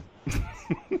this morning.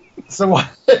 So why?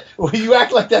 Well, you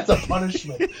act like that's a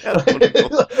punishment. I don't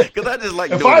know. Because I just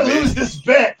like. If I lose this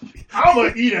bet, I'm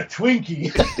gonna eat a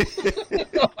Twinkie.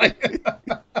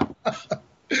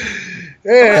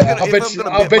 Yeah, I'll bet you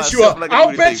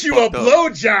a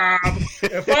blowjob.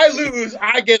 If I lose,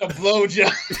 I get a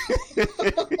blowjob.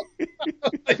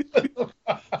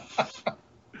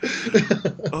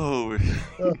 Oh.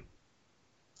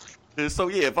 So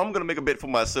yeah, if I'm gonna make a bet for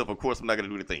myself, of course I'm not gonna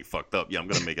do anything fucked up. Yeah, I'm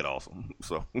gonna make it awesome.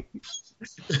 So,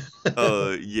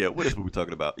 yeah, what else were we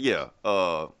talking about? Yeah,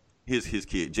 his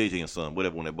kid, JJ and Son,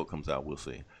 whatever when that book comes out, we'll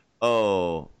see.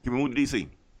 Can we move to DC?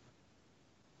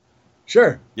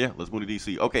 Sure. Yeah, let's move to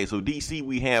DC. Okay, so DC,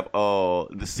 we have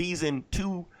the season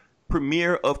 2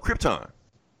 premiere of Krypton.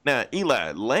 Now,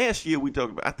 Eli, last year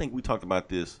I think we talked about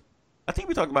this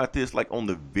like on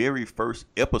the very first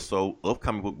episode of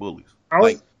Comic Book Bullies.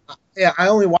 I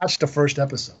only watched the first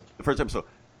episode. The first episode.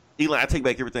 Eli, I take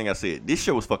back everything I said. This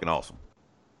show was fucking awesome.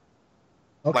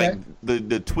 Okay. Like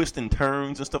the twists and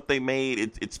turns and stuff they made,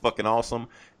 it's fucking awesome.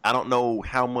 I don't know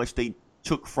how much they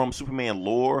took from Superman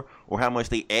lore or how much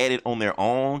they added on their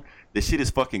own. The shit is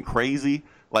fucking crazy.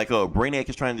 Like Brainiac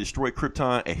is trying to destroy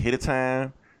Krypton ahead of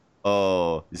time.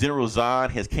 General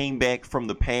Zod has came back from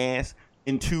the past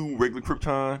into regular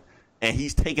Krypton, and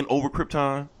he's taken over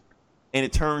Krypton. And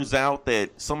it turns out that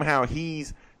somehow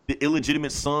he's the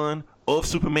illegitimate son of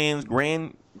Superman's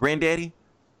granddaddy.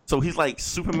 So he's like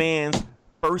Superman's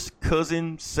first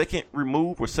cousin, second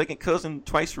cousin,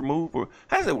 twice removed, or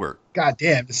how does it work? God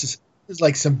damn, this is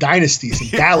like some Dynasty, some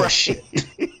Dallas shit.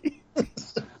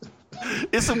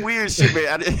 It's some weird shit,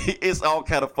 man. It's all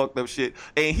kind of fucked up shit.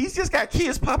 And he's just got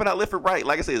kids popping out left and right.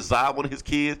 Like I said, Zod, one of his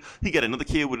kids. He got another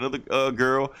kid with another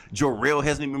girl. Jor-El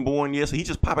hasn't even been born yet, so he's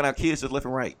just popping out kids just left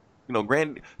and right. You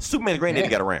know, Superman's granddaddy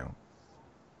got around.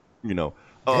 You know,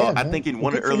 I think in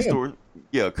one of the early stories,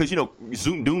 yeah, because you know,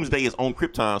 Doomsday is on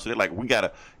Krypton, so they're like,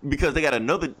 because they got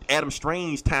another Adam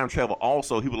Strange time travel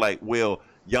also. He was like, well,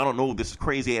 y'all don't know this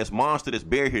crazy ass monster that's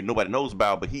buried here nobody knows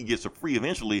about, but he gets free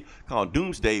eventually, called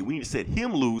Doomsday. We need to set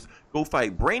him loose, go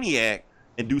fight Brainiac,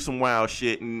 and do some wild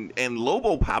shit. And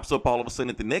Lobo pops up all of a sudden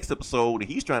at the next episode, and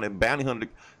he's trying to bounty hunter.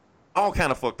 All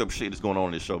kind of fucked up shit is going on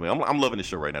in this show, man. I'm loving this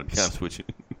show right now, to be honest with you.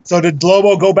 So did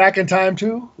Lobo go back in time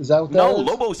too? Is that what that is? No,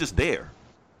 Lobo's just there.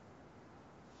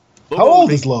 How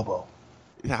old is Lobo?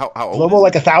 How old? Lobo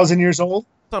like 1,000 years old?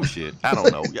 Some shit. I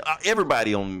don't know.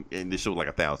 Everybody in this show is like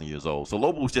 1,000 years old. So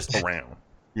Lobo's just around,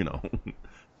 you know.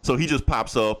 So he just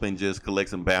pops up and just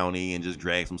collects some bounty and just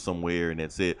drags them somewhere, and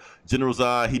that's it. General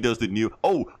Zod, he does the new.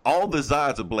 Oh, all the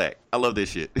Zods are black. I love this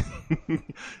shit.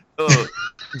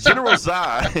 General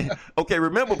Zod. Okay,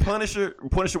 remember Punisher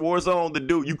Warzone, the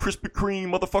dude, you Krispy Kreme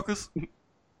motherfuckers?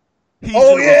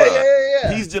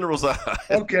 Yeah. He's General Zod.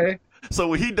 Okay. So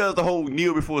when he does the whole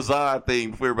kneel before Zod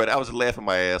thing for everybody, I was just laughing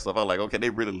my ass off. I was like, okay, they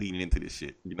really leaning into this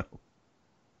shit, you know?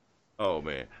 Oh,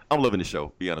 man. I'm loving the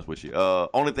show, be honest with you.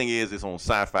 Only thing is, it's on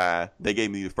Sci-Fi. They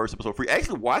gave me the first episode free. I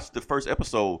actually watched the first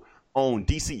episode on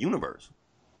DC Universe.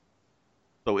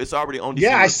 So it's already on DC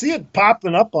Universe. I see it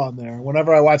popping up on there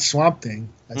whenever I watch Swamp Thing.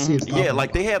 I see it popping like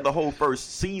up. they have the whole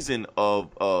first season of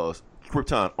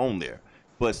Krypton on there.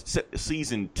 But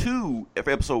season 2, if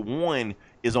episode 1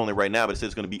 is on there right now, but it says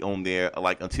it's going to be on there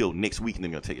like until next week, and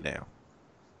they're going to take it down.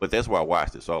 But that's why I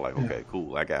watched it. So I'm like, okay,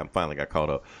 cool. I finally got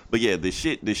caught up. But yeah, the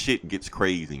shit gets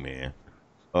crazy, man.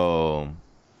 What are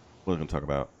we going to talk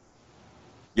about?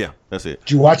 Yeah, that's it.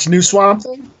 Did you watch the new Swamp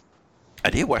Thing? I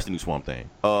did watch the new Swamp Thing.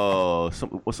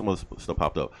 Some other stuff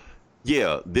popped up?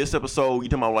 Yeah, this episode, you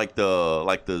talking about like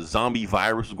the zombie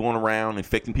virus was going around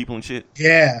infecting people and shit?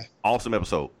 Yeah. Awesome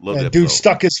episode. Love that dude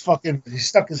episode. He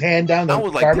stuck his hand down the I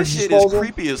was like, this shit is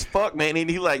creepy as fuck, man. And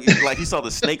he he saw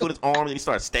the snake on his arm and he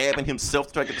started stabbing himself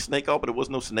to try to get the snake off, but it was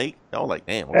no snake. I was like,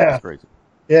 damn, that's crazy.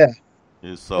 Yeah.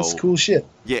 And so That's cool shit.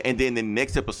 yeah, and then the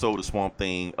next episode of Swamp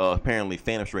Thing, apparently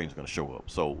Phantom Strange is gonna show up.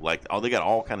 So like, they got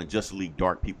all kind of Justice League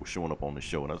Dark people showing up on the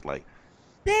show, and I was like,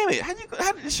 damn it, how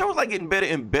the show's like getting better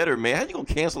and better, man. How you gonna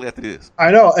cancel after this?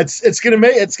 I know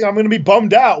I'm gonna be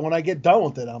bummed out when I get done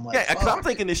with it. I'm like, Yeah, because I'm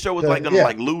thinking this show was like gonna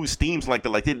like lose steam, like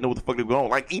they didn't know what the fuck they were going.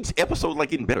 Like each episode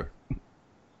like getting better.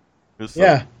 So,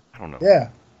 yeah, I don't know. yeah.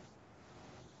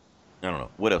 I don't know.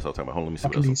 What else I was talking about? Hold on, let me see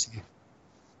Fucking what else. DC.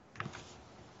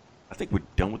 I think we're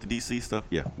done with the DC stuff.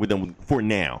 Yeah, we're done with for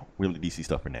now. We're in the DC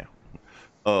stuff for now.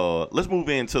 Let's move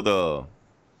into the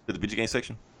video game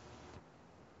section.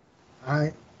 All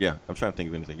right. Yeah, I'm trying to think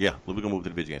of anything. Yeah, we're gonna move to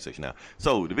the video game section now.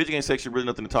 So the video game section, really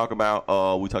nothing to talk about.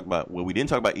 We didn't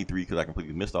talk about E3 because I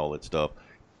completely missed all that stuff.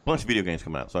 Bunch of video games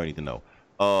coming out, so I need to know.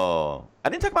 I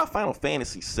didn't talk about Final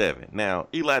Fantasy VII. Now,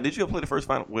 Eli, did you ever play the first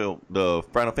the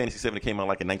Final Fantasy VII that came out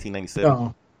like in 1997?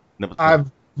 No, Never.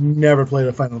 I've never played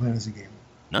a Final Fantasy game.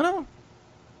 No.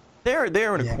 They're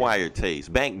an acquired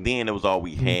taste. Back then, it was all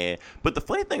we had. But the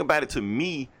funny thing about it, to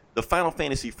me, the Final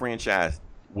Fantasy franchise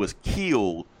was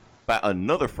killed by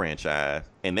another franchise,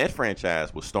 and that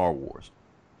franchise was Star Wars.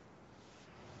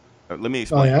 Let me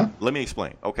explain. Oh, yeah? Let me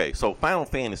explain. Okay, so Final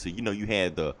Fantasy, you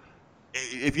had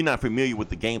if you're not familiar with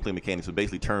the gameplay mechanics, it's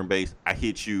basically turn-based. I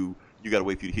hit you, you got to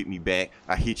wait for you to hit me back.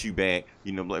 I hit you back,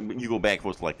 you go back and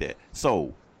forth like that.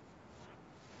 So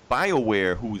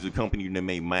BioWare, who's a company that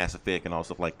made Mass Effect and all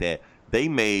stuff like that, they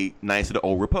made Knights of the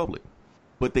Old Republic.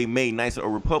 But they made Knights of the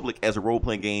Old Republic as a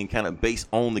role-playing game kind of based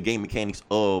on the game mechanics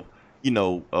of,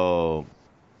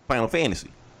 Final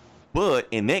Fantasy. But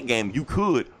in that game, you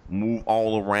could move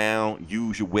all around,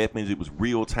 use your weapons. It was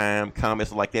real-time combat,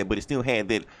 stuff like that. But it still had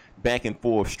that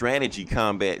back-and-forth strategy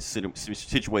combat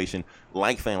situation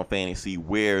like Final Fantasy,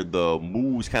 where the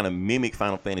moves kind of mimic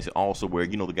Final Fantasy also, where,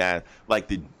 the guys, like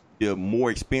the more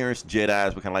experienced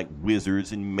Jedis were kind of like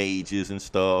wizards and mages and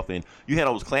stuff, and you had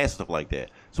all those classes, stuff like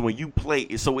that. So when you play,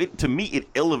 to me it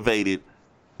elevated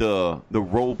the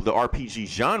RPG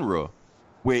genre,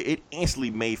 where it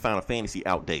instantly made Final Fantasy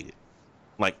outdated.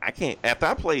 Like after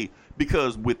I played,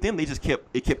 because with them they just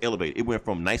kept elevated. It went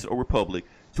from Knights of the Old Republic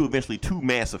to eventually to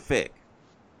Mass Effect.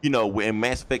 And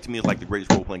Mass Effect to me is like the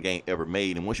greatest role playing game ever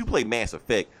made. And once you play Mass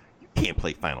Effect, you can't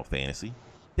play Final Fantasy.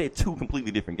 They're two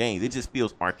completely different games. It just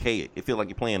feels archaic. It feels like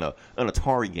you're playing an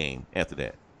Atari game after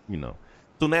that,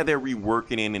 So now they're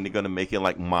reworking it and they're going to make it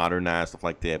like modernized, stuff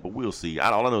like that. But we'll see.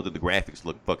 All I know is that the graphics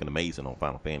look fucking amazing on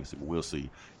Final Fantasy. But we'll see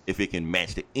if it can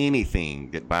match to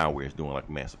anything that BioWare is doing like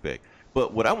Mass Effect.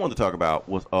 But what I wanted to talk about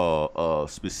was a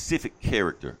specific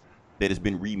character that has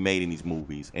been remade in these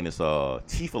movies. And it's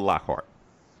Tifa Lockhart.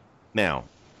 Now,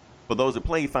 for those that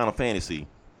played Final Fantasy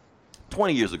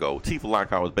 20 years ago, Tifa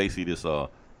Lockhart was basically this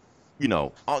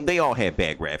they all had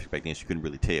bad graphics back then, so you couldn't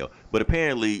really tell. But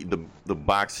apparently, the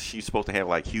box, she's supposed to have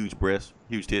like huge breasts,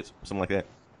 huge tits, something like that.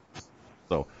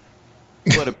 So,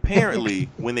 but apparently,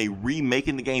 when they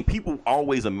remaking the game, people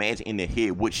always imagine in their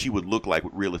head what she would look like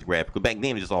with realistic graphics. Because back then,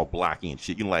 it was just all blocky and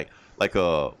shit. Like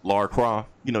Lara Croft,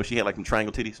 she had like them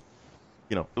triangle titties.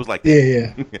 It was like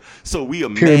that. Yeah. So we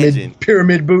imagine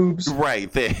pyramid boobs.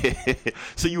 Right there.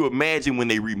 So you imagine when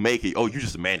they remake it, you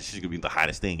just imagine she's gonna be the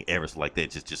hottest thing ever, so like that,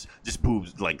 just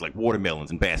boobs like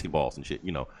watermelons and basketballs and shit,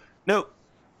 Nope.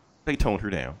 They toned her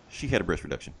down. She had a breast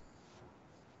reduction.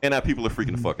 And now people are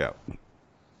freaking the fuck out.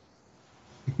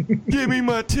 Give me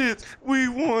my tits. We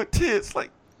want tits.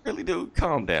 Like, really, dude,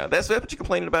 calm down. That's what you're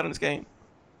complaining about in this game?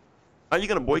 Are you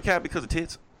gonna boycott because of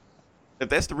tits? If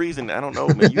that's the reason, I don't know,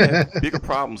 man. You have bigger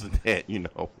problems than that,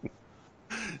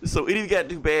 So it even got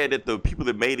too bad that the people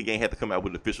that made the game had to come out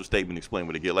with an official statement and explain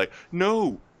what they get. Like,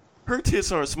 no, her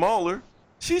tits aren't smaller.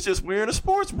 She's just wearing a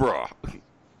sports bra.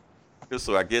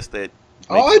 So I guess that.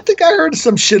 I think I heard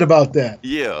some shit about that.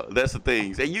 Yeah, that's the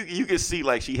thing. And you can see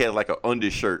like she had like an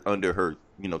undershirt under her,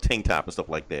 tank top and stuff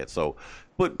like that. So,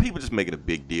 but people just making a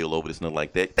big deal over this, nothing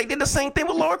like that. They did the same thing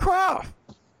with Lara Croft.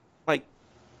 Like.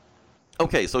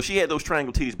 Okay, so she had those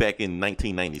triangle titties back in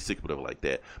 1996, whatever like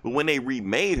that. But when they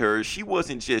remade her, she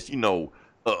wasn't just,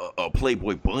 a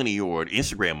Playboy bunny or an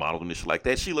Instagram model and shit like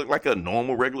that. She looked like a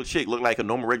normal regular chick. Looked like a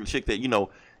normal regular chick that,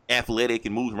 athletic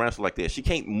and moves around, stuff like that. She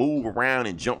can't move around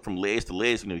and jump from legs to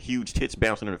legs, huge tits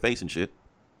bouncing in her face and shit.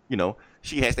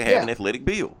 She has to have an athletic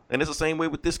build. And it's the same way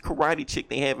with this karate chick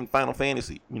they have in Final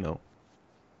Fantasy,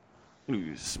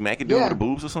 Smack it down with the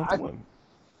boobs or something.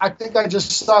 I think I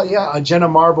just saw, a Jenna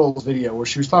Marbles video where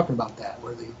she was talking about that,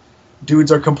 where the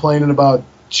dudes are complaining about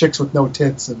chicks with no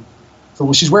tits, and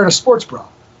so she's wearing a sports bra.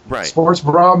 Right. Sports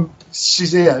bra.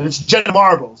 It's Jenna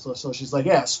Marbles. So she's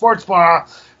like, sports bra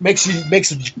makes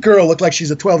a girl look like she's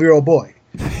a 12-year-old boy.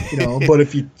 But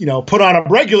if you put on a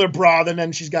regular bra,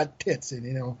 then she's got tits.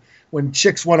 And when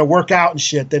chicks want to work out and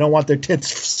shit, they don't want their tits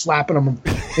slapping them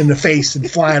in the face and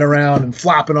flying around and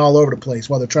flopping all over the place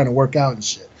while they're trying to work out and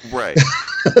shit. Right.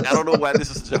 I don't know why this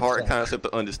is such a hard concept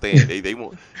to understand. They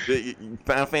want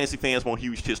Final Fantasy fans want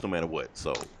huge tits no matter what.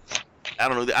 So I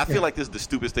don't know. I feel like this is the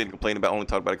stupidest thing to complain about. I only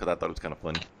talked about it because I thought it was kind of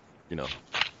funny.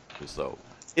 So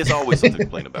it's always something to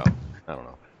complain about. I don't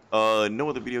know. No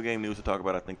other video game news to talk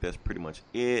about. I think that's pretty much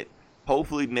it.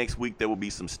 Hopefully next week there will be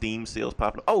some Steam sales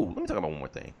popping up. Oh, let me talk about one more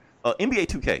thing. NBA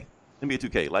 2K. NBA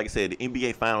 2K. Like I said, the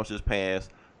NBA Finals just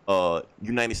passed.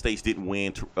 United States didn't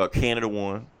win. Canada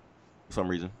won for some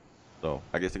reason. So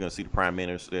I guess they're going to see the Prime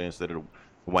Minister instead of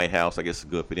the White House. I guess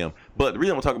it's good for them. But the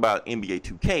reason I'm talking about NBA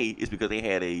 2K is because they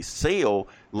had a sale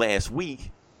last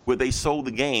week where they sold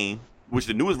the game, which is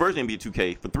the newest version of NBA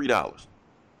 2K, for $3.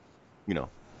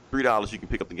 $3 you can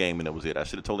pick up the game, and that was it. I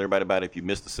should have told everybody about it. If you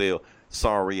missed the sale,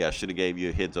 sorry. I should have gave you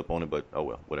a heads up on it, but oh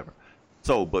well, whatever.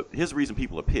 So, but here's the reason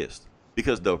people are pissed.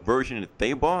 Because the version that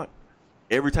they bought,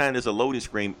 every time there's a loading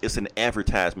screen, it's an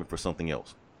advertisement for something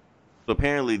else. So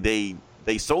apparently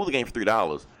they sold the game for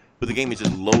 $3, but the game is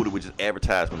just loaded with just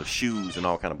advertisement of shoes and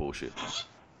all kind of bullshit.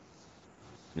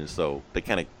 And so they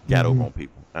kind of got over on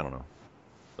people. I don't know.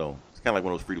 So it's kind of like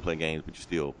one of those free-to-play games, but you're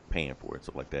still paying for it,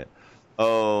 stuff like that.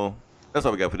 That's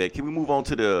all we got for that. Can we move on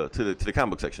to the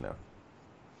comic book section now?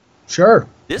 Sure.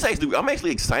 I'm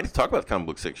actually excited to talk about the comic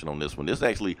book section on this one. This is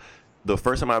actually the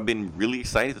first time I've been really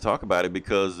excited to talk about it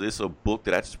because it's a book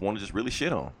that I just want to just really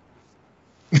shit on.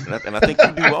 And I think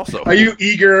you do also. Are you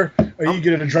eager? Are you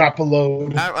eager to drop a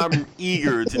load? I'm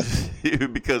eager to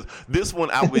because this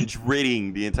one I've been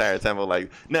dreading the entire time. I'm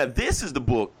like, now this is the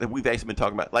book that we've actually been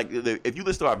talking about. Like, if you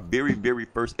listen to our very, very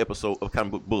first episode of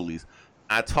Comic Book Bullies,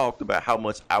 I talked about how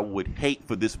much I would hate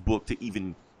for this book to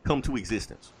even come to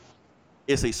existence.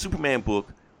 It's a Superman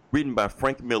book written by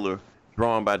Frank Miller,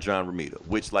 drawn by John Romita,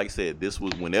 which, like I said, this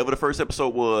was whenever the first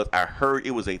episode was, I heard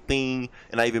it was a thing,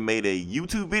 and I even made a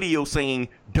YouTube video saying,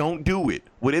 don't do it.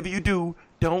 Whatever you do,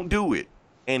 don't do it.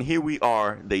 And here we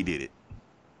are, they did it.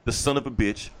 The son of a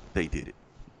bitch, they did it.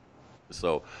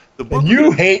 So the book. And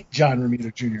you hate John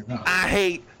Romita Jr. No. I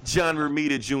hate John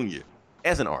Romita Jr.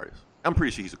 as an artist. I'm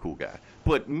pretty sure he's a cool guy.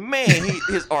 But man,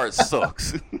 his art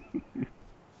sucks.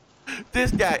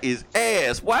 This guy is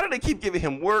ass. Why do they keep giving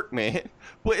him work, man?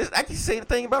 But I can say the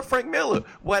thing about Frank Miller.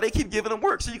 Why they keep giving him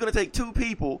work? So you're gonna take two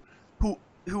people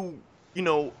who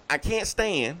I can't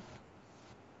stand,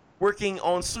 working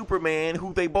on Superman,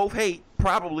 who they both hate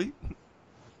probably,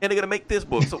 and they're gonna make this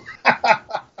book. So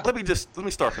let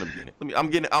me start from the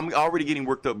beginning. I'm already getting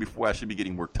worked up before I should be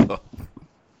getting worked up.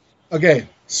 Okay,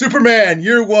 Superman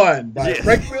Year One by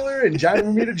Frank Miller and John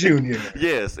Romita Jr.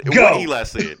 Yes, go. What Eli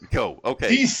said. Go.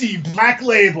 Okay. DC Black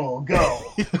Label. Go.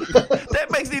 That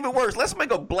makes it even worse. Let's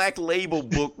make a Black Label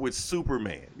book with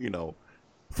Superman.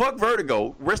 Fuck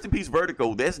Vertigo. Rest in peace,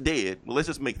 Vertigo. That's dead. Well, let's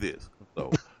just make this.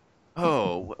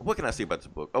 So, what can I say about this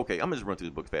book? Okay, I'm just run through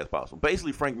this book as fast as possible.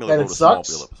 Basically, Frank Miller wrote a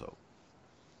Smallville episode.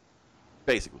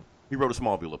 Basically, he wrote a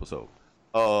Smallville episode.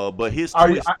 But his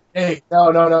twist. Hey,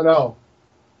 no.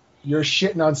 You're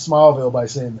shitting on Smallville by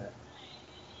saying that.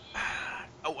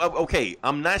 Okay,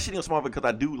 I'm not shitting on Smallville because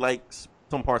I do like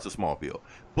some parts of Smallville,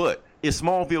 but it's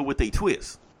Smallville with a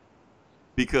twist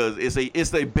because it's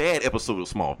a bad episode of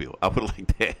Smallville. I put it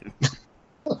like that.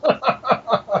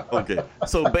 Okay,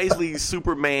 so basically,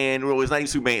 Superman. Well, it's not even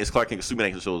Superman. It's Clark Kent. Superman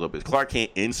actually shows up. It's Clark Kent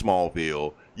in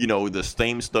Smallville. The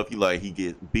same stuff you like. He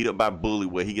gets beat up by bullies.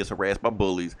 Where he gets harassed by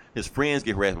bullies. His friends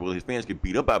get harassed by bullies. His friends get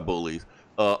beat up by bullies.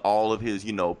 All of his,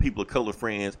 people of color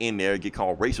friends in there get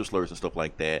called racial slurs and stuff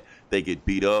like that. They get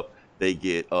beat up. They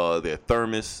get their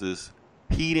thermoses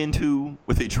peed into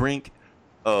with a drink.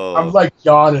 I'm like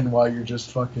yawning while you're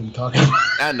just fucking talking.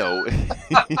 I know.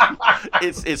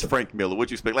 It's Frank Miller.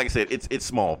 What you expect? Like I said, it's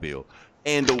Smallville.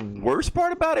 And the worst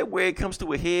part about it, where it comes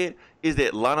to a head, is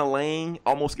that Lana Lang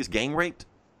almost gets gang raped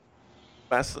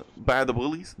by the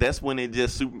bullies. That's when it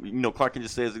just Clark Kent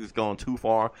just says it's gone too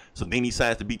far, so then he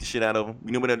decides to beat the shit out of them.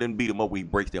 When they didn't beat him up, he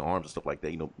breaks their arms and stuff like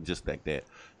that, just like that.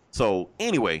 So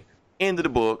anyway, end of the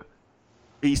book,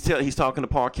 he's talking to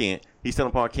Clark Kent. He's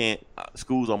telling Clark Kent,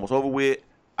 school's almost over with.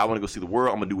 I want to go see the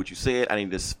world. I'm gonna do what you said. I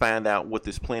need to find out what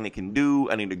this planet can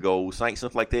do. I need to go sight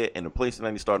stuff like that, and the place that I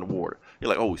need to start in the water. You're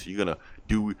like, oh, so you're gonna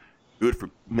do good for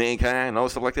mankind and all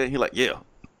stuff like that? He's like, yeah,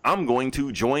 I'm going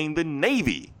to join the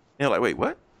Navy. And like, wait,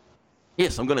 what?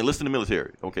 Yes, I'm going to enlist in the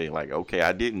military. Okay,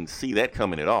 I didn't see that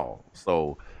coming at all.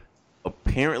 So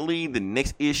apparently the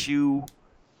next issue,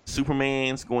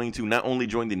 Superman's going to not only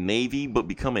join the Navy, but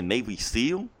become a Navy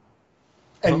SEAL.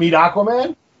 And meet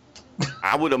Aquaman?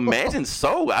 I would imagine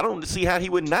so. I don't see how he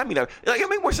would not be. Like, it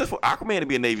makes more sense for Aquaman to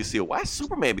be a Navy SEAL. Why is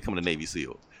Superman becoming a Navy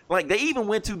SEAL? Like, they even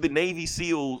went to the Navy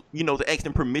SEAL, to ask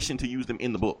them permission to use them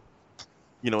in the book.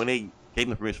 And they gave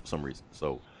them permission for some reason.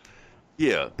 So,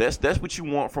 yeah, that's what you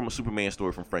want from a Superman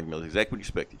story from Frank Miller. Exactly what you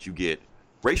expected. You get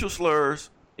racial slurs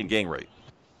and gang rape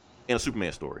in a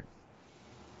Superman story.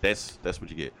 That's what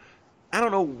you get. I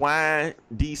don't know why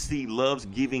DC loves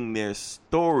giving their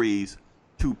stories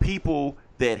to people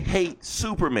that hate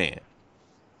Superman.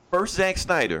 First Zack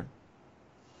Snyder,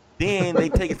 then they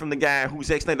take it from the guy who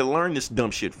Zack Snyder learned this dumb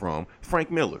shit from,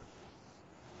 Frank Miller.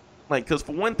 Like, because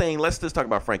for one thing, let's just talk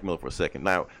about Frank Miller for a second.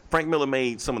 Now, Frank Miller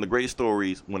made some of the greatest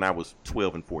stories when I was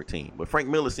 12 and 14. But Frank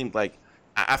Miller seems like,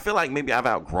 I feel like maybe I've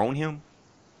outgrown him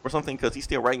or something, because he's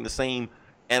still writing the same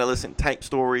adolescent type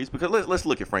stories. Because let's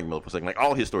look at Frank Miller for a second. Like,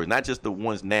 all his stories, not just the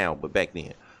ones now, but back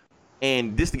then.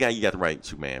 And this is the guy you got to write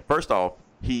Superman. First off,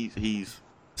 he's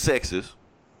sexist.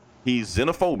 He's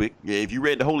xenophobic. If you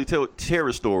read the Holy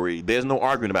Terror story, there's no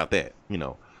arguing about that.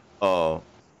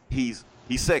 He's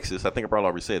sexist. I think I probably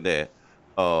already said that.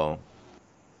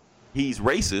 He's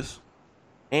racist.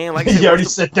 And like you already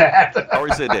said that. I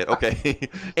already said that. Okay.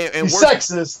 and He's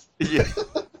sexist. Yeah.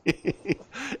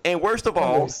 And worst of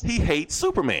all, he hates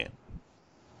Superman.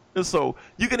 And so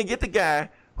you're gonna get the guy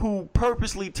who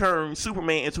purposely turned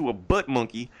Superman into a butt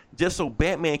monkey just so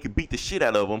Batman could beat the shit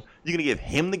out of him. You're gonna give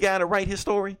him the guy to write his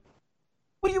story?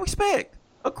 What do you expect?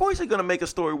 Of course they're gonna make a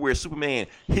story where Superman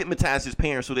hypnotizes his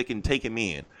parents so they can take him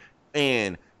in,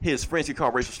 and his friends get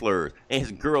called racial slurs, and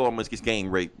his girl almost gets gang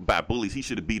raped by bullies he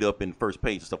should have beat up in first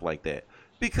page and stuff like that.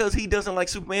 Because he doesn't like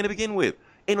Superman to begin with.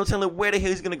 Ain't no telling where the hell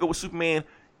he's gonna go with Superman,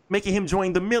 making him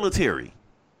join the military.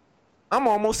 I'm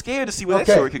almost scared to see where that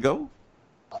story could go.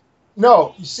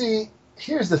 No, you see,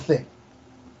 here's the thing.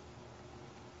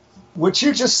 What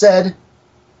you just said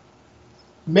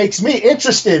makes me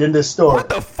interested in this story. What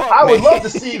the fuck, I would man?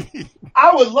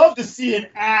 love to see an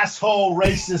asshole,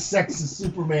 racist, sexist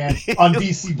Superman on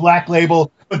DC Black Label,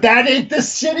 but that ain't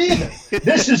this shit either.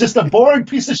 This is just a boring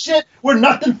piece of shit where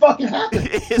nothing fucking happens.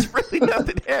 It's really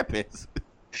nothing happens.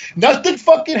 Nothing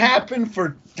fucking happened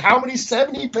for how many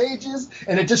 70 pages,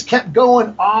 and it just kept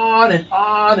going on and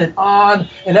on and on,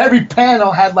 and every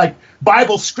panel had like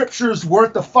Bible scriptures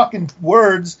worth of fucking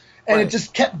words, and It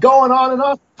just kept going on and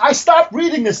on. I stopped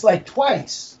reading this like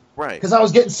twice, right? Because I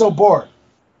was getting so bored,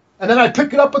 and then I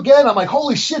pick it up again. I'm like,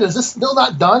 holy shit, is this still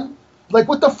not done? Like,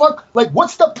 what the fuck? Like,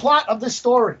 what's the plot of this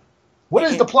story? What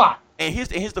is the plot? And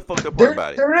here's the fucked up part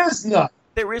about it. There is none.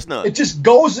 There is none. It just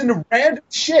goes into random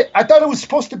shit. I thought it was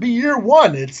supposed to be year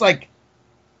one. It's like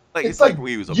it's like when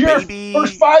he was a baby.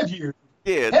 First 5 years.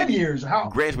 Yeah. 10 years. How?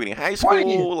 Graduating high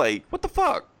school. Like, what the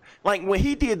fuck? Like, when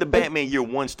he did the Batman Year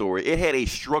One story, it had a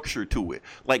structure to it.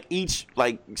 Like, each,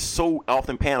 so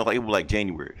often panels, like, it was like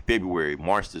January, February,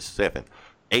 March the 7th,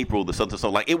 April the something.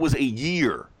 So, like, it was a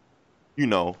year,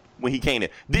 when he came in.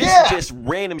 This is just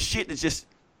random shit that's just,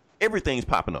 everything's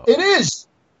popping up. It is.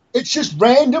 It's just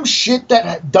random shit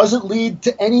that doesn't lead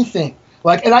to anything.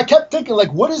 Like, and I kept thinking,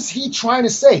 like, what is he trying to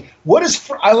say? What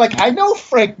is I know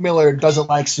Frank Miller doesn't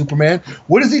like Superman.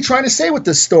 What is he trying to say with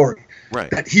this story? Right.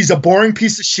 That he's a boring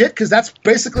piece of shit? Because that's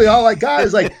basically all I got.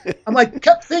 Is like,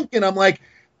 kept thinking. I'm like,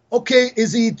 okay,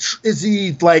 is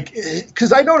he like?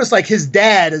 Because I noticed like his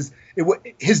dad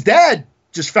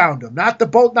just found him, not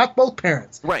both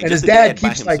parents. Right. And just his dad by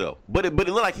keeps himself. But it looked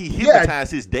like he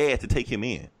hypnotized his dad to take him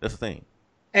in. That's the thing.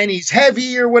 And he's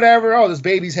heavy or whatever. Oh, this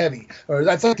baby's heavy. Or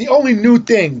that's like the only new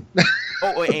thing.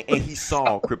 And he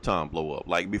saw Krypton blow up.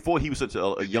 Like, before he was such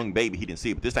a young baby, he didn't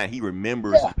see it. But this time he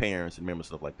remembers his parents and remembers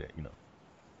stuff like that,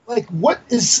 Like, what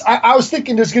is... I was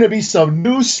thinking there's going to be some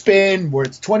new spin where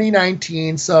it's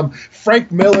 2019, some Frank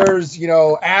Miller's,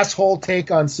 asshole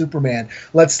take on Superman.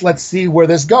 Let's see where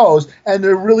this goes. And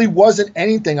there really wasn't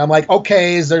anything. I'm like,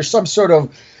 okay, is there some sort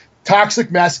of toxic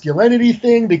masculinity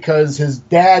thing because his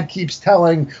dad keeps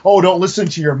telling, oh, don't listen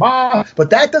to your mom,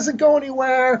 but that doesn't go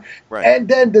anywhere. Right. And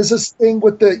then there's this thing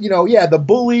with the, the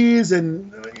bullies,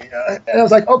 and I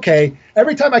was like, okay,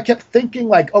 every time I kept thinking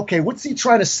like, okay, what's he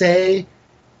trying to say?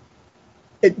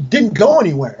 It didn't go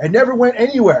anywhere. It never went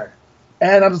anywhere.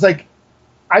 And I was like,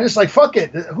 fuck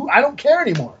it. I don't care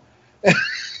anymore.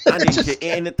 I didn't care.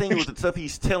 And the thing was, the stuff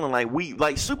he's telling,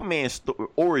 like Superman's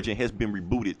origin has been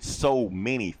rebooted so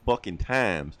many fucking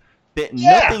times that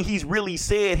nothing he's really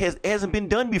said hasn't been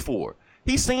done before.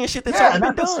 He's saying shit that's already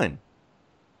been done.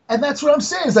 And that's what I'm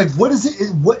saying. It's like, what is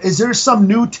it? What is there some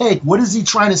new take? What is he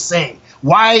trying to say?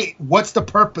 Why? What's the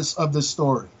purpose of the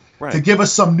story? Right. To give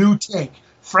us some new take.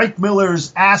 Frank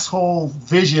Miller's asshole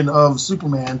vision of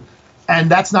Superman, and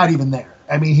that's not even there.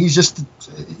 I mean, he's just,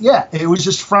 yeah, it was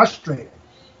just frustrating.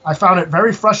 I found it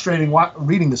very frustrating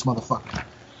reading this motherfucker.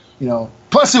 You know,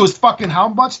 plus it was fucking how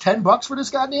much? $10 for this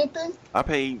goddamn thing? I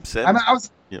paid $7. I mean, I was,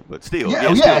 Yeah, but still,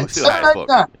 still high as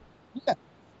fuck.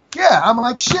 Yeah, I'm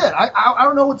like, shit. I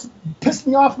don't know what's pissed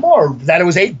me off more, that it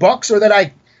was $8 or that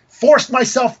I forced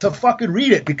myself to fucking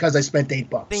read it because I spent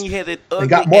 $8. Then you had that They ugly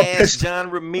got more ass pissed.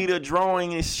 John Romita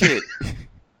drawing and shit.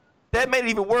 That made it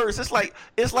even worse. It's like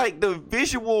the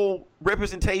visual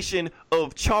representation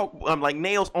of chalk, like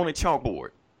nails on a chalkboard.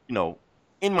 You know,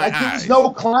 in my eyes.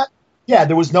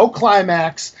 There was no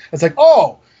climax. It's like,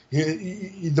 oh,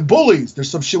 the bullies. There's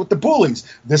some shit with the bullies.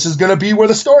 This is gonna be where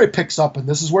the story picks up, and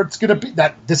this is where it's gonna be.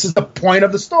 This is the point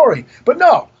of the story. But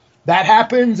no, that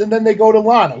happens, and then they go to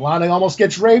Lana. Lana almost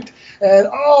gets raped, and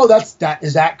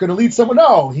is that gonna lead someone?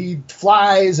 No, he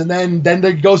flies, and then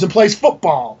they goes and plays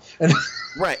football, and.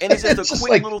 Right, and it's just It's a just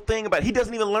quick like- little thing about it. He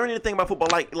doesn't even learn anything about football.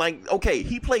 Like, okay,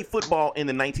 he played football in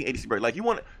the 1986 break. Like, you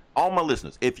want all my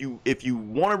listeners, if you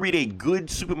want to read a good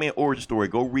Superman origin story,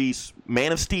 go read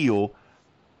Man of Steel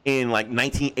in like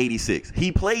 1986.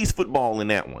 He plays football in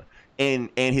that one, and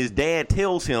his dad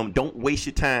tells him, "Don't waste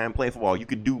your time playing football. You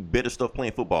could do better stuff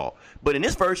playing football." But in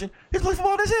this version, he plays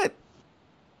football. That's it.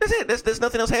 That's it. There's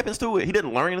nothing else happens to it. He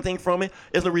doesn't learn anything from it.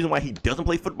 There's no reason why he doesn't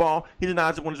play football. He did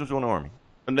not just want to join the army,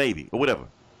 the Navy, or whatever.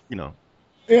 You know.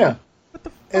 Yeah. What the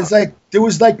fuck? It's like there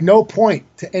was like no point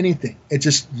to anything. It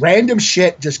just random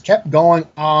shit just kept going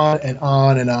on and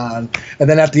on and on. And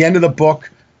then at the end of the book,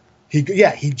 he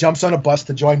jumps on a bus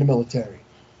to join the military.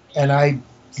 And I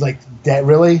like, that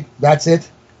really? That's it?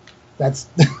 That's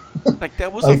Like,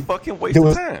 that was Like, a fucking waste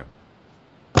of time.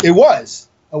 it was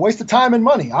a waste of time and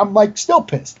money. I'm like still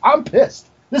pissed. I'm pissed.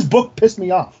 This book pissed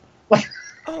me off. Like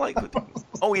I'm like,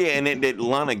 oh yeah, and that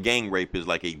Lana gang rape is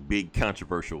like a big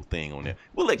controversial thing on there.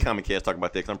 We'll let Comic Cast talk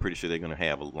about that because I'm pretty sure they're gonna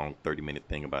have a long 30-minute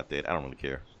thing about that. I don't really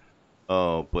care.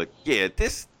 But yeah,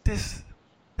 this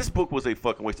book was a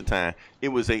fucking waste of time.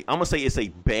 I'm gonna say it's a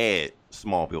bad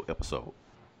Smallville episode.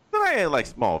 But I like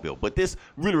Smallville, but this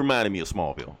really reminded me of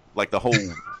Smallville. Like the whole,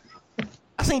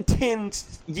 I seen 10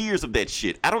 years of that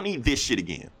shit. I don't need this shit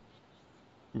again.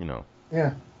 You know.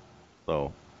 yeah.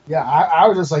 So. Yeah, I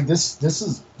was just like, this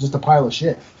is just a pile of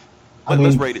shit.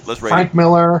 Let's rate it. Let's rate Frank it.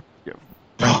 Miller. Yeah.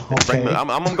 Okay. Frank Miller. I'm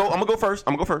gonna go first.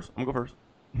 I'm gonna go first.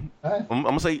 Alright. I'm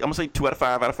gonna say 2 out of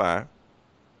 5 out of 5.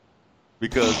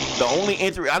 Because the only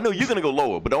entry, I know you're gonna go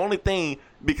lower, but the only thing,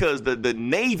 because the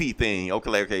Navy thing,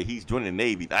 okay, he's joining the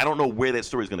Navy. I don't know where that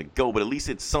story is gonna go, but at least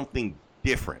it's something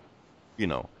different, you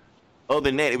know. Other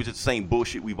than that, it was just the same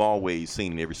bullshit we've always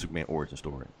seen in every Superman origin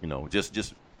story, you know.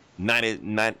 Just not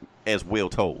as well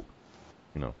told,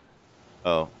 you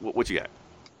know. What you got?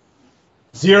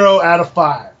 0 out of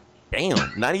 5.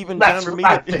 Damn, not even That's John what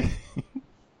I Romita. think.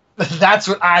 That's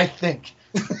what I think.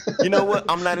 You know what?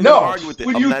 I'm not even No, gonna argue with it.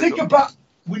 when you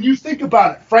think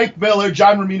about it, Frank Miller,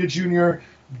 John Romita Jr.,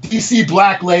 DC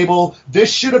Black Label,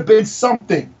 this should have been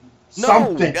something. No,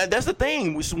 Something. that's the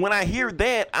thing. When I hear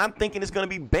that, I'm thinking it's gonna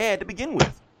be bad to begin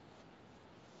with.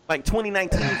 Like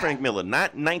 2019 Frank Miller,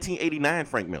 not 1989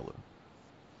 Frank Miller.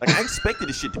 Like, I expected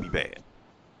this shit to be bad.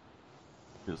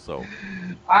 So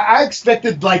I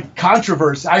expected like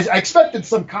controversy. I expected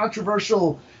some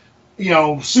controversial,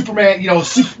 Superman,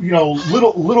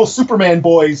 little Superman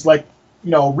boys like,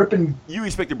 ripping you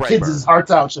expected kids' Brightburn.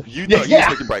 hearts out. You thought you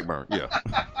expected Brightburn,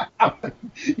 yeah.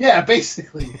 Yeah,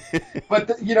 basically. But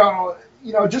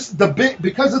just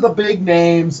because of the big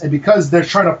names and because they're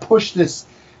trying to push this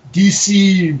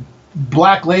DC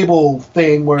Black Label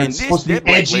thing where And it's supposed to be that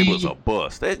Black edgy. Label's a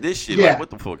bust. This shit, Yeah. like, what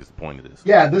the fuck is the point of this?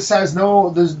 Yeah, this has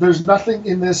there's nothing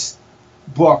in this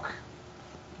book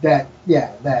that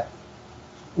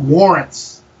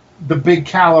warrants the big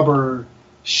caliber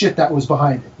shit that was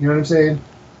behind it. You know what I'm saying?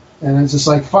 And it's just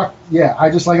like, fuck, yeah.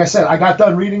 Like I said, I got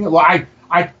done reading it. Well,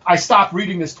 I stopped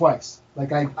reading this twice.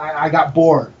 Like, I got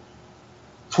bored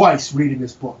twice reading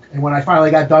this book. And when I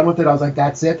finally got done with it, I was like,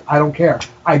 that's it. I don't care.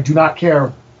 I do not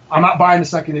care. I'm not buying the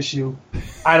second issue.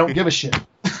 I don't give a shit.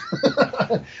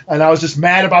 And I was just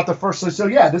mad about the first. So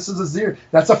yeah, this is a 0.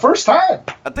 That's the first time.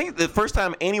 I think the first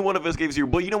time any one of us gave 0,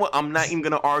 but you know what? I'm not even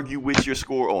gonna argue with your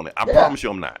score on it. I promise you,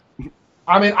 I'm not.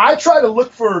 I mean, I try to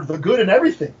look for the good in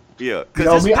everything. Yeah, You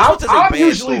know what I mean? I'm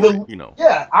usually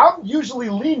story. I'm usually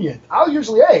lenient. I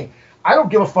don't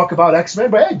give a fuck about X-Men,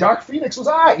 but hey, Dark Phoenix was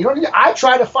alright. You know what I mean? I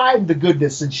try to find the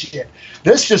goodness and shit.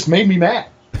 This just made me mad.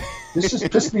 This just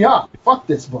pissed me off. Fuck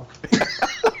this book.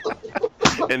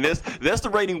 And that's the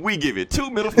rating we give it. 2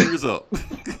 middle fingers up.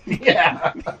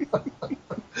 Yeah.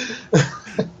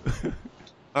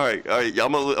 All right.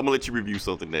 I'm gonna let you review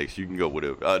something next. You can go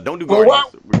whatever. Don't do Well,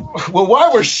 Guardians. Well,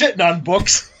 while we're shitting on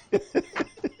books,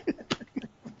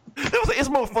 It's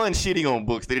more fun shitting on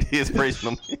books than it is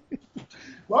praising them.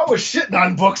 while we're shitting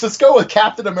on books, let's go with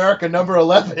Captain America number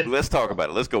 11. Let's talk about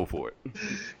it. Let's go for it.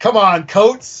 Come on,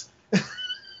 Coates.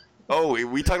 Oh,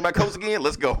 we talking about Coates again?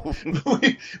 Let's go.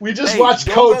 we just Hey, watched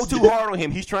don't Coates. go too hard on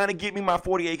him. He's trying to get me my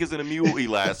 40 acres and a mule,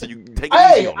 Eli. So you take it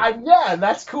Hey, easy on him. yeah, and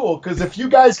that's cool because if you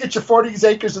guys get your 40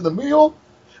 acres and the mule,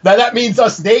 now that means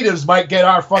us natives might get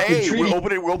our fucking Hey, treaty. we're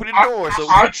opening the door. So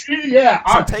Our treaty, yeah.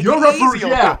 so take it easy on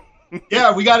yeah. him.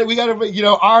 Yeah, we got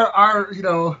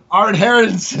to, our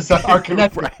inheritance is our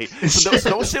connection. Right. So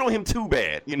don't shit on him too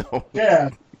bad,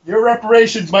 Yeah, your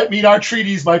reparations might mean our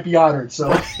treaties might be honored.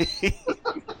 So,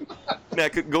 Now,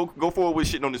 go forward with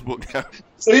shitting on this book now.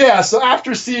 so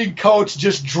after seeing Coach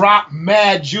just drop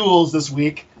mad jewels this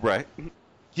week, Right.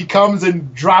 he comes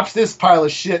and drops this pile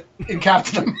of shit in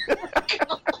Captain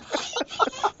America.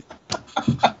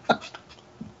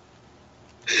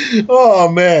 Oh,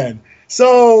 man.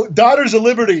 So, Daughters of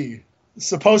Liberty is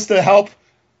supposed to help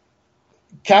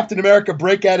Captain America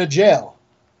break out of jail.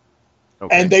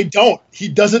 Okay. And they don't. He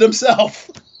does it himself.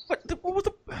 What was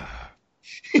the...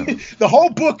 The whole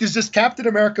book is just Captain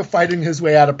America fighting his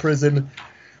way out of prison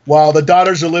while the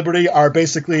Daughters of Liberty are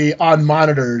basically on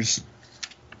monitors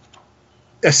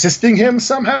assisting him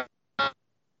somehow.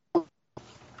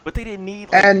 But they didn't need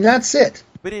And that's it.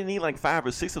 But they didn't need like 5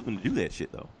 or 6 of them to do that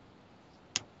shit though.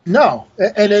 No.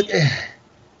 Nothing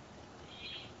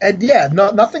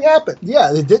happened.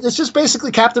 Yeah, it's just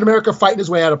basically Captain America fighting his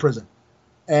way out of prison.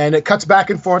 And it cuts back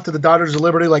and forth to the Daughters of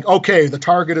Liberty, like, okay, the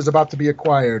target is about to be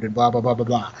acquired, and blah, blah, blah, blah,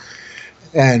 blah.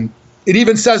 And it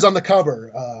even says on the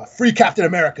cover, free Captain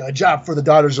America, a job for the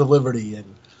Daughters of Liberty.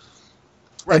 And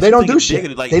they don't do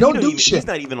shit. Like, they don't do shit. He's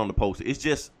not even on the poster. It's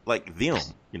just like them,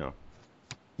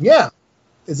 Yeah.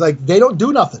 It's like they don't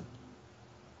do nothing.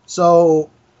 So,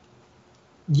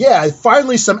 yeah,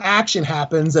 finally some action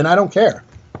happens, and I don't care.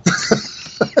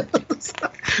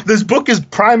 This book is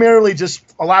primarily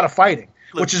just a lot of fighting.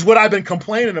 Which is what I've been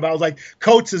complaining about. I was like,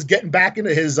 Coates is getting back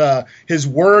into his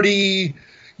wordy,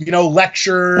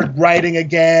 lecture writing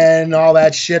again, all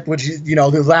that shit, which,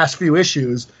 the last few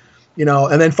issues,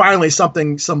 and then finally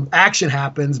some action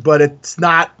happens, but it's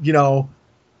not,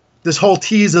 this whole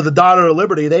tease of the Daughter of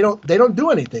Liberty. They don't do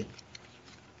anything.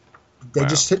 They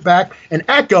just sit back and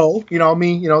Echo,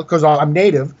 because I'm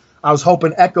native, I was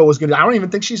hoping Echo was going to, I don't even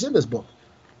think she's in this book.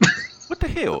 What the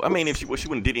hell? I mean, if she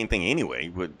wouldn't have did anything anyway,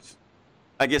 but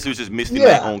I guess it was just Misty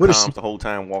Knight on comms the whole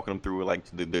time, walking them through like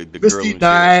the girl. Misty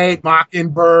Knight,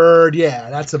 Mockingbird,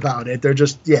 that's about it. They're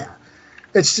just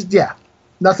it's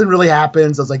nothing really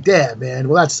happens. I was like, damn man,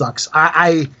 well that sucks.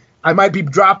 I might be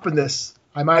dropping this.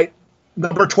 I might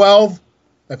number 12.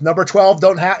 If number 12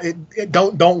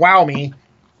 don't wow me,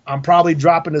 I'm probably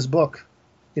dropping this book.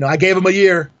 I gave him a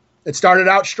year. It started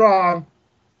out strong.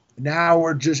 Now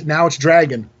it's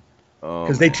dragging.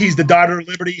 Because they teased the Daughter of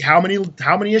Liberty how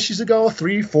many issues ago?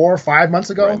 3, 4, 5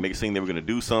 months ago? Right, make it seem they were going to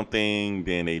do something,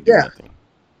 then they do nothing.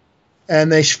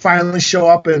 And they finally show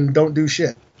up and don't do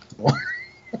shit.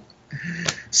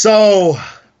 So,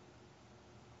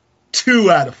 2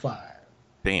 out of 5.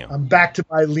 Damn. I'm back to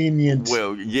my lenient.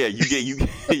 Well, yeah, you're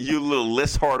a little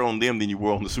less hard on them than you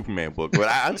were on the Superman book, but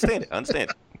I understand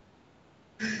it.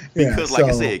 Because, like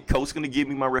I said, Coach's going to give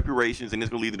me my reparations, and it's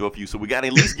going to lead the door for you. So we got to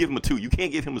at least give him a 2. You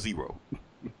can't give him a 0.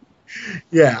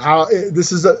 Yeah,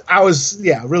 I was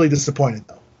really disappointed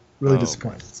though. Really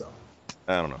disappointed. So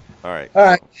I don't know. All right.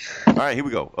 All right. Here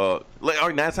we go. All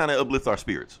right, now it's time to uplift our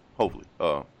spirits. Hopefully,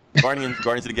 Guardians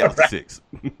of the Galaxy 6.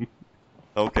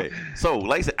 Okay. So,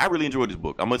 like I said, I really enjoyed this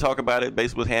book. I'm going to talk about it.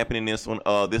 Basically, what's happening in this one.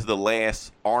 This is the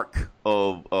last arc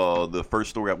of the first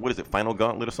story. What is it? Final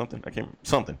Gauntlet or something? I can't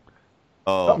remember.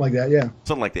 Something like that, yeah.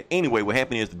 Something like that. Anyway, what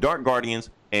happened is the Dark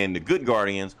Guardians and the Good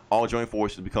Guardians all join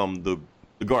forces to become the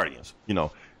Guardians.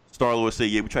 Star-Lord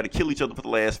said, we try to kill each other for the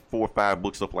last 4 or 5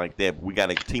 books, stuff like that, but we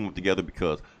got to team up together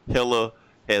because Hela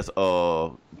has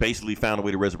basically found a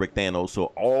way to resurrect Thanos, so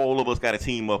all of us got to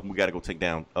team up and we got to go take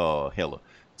down Hela.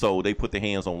 So they put their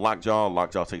hands on Lockjaw.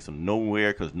 Lockjaw takes them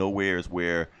nowhere because nowhere is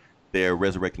where they're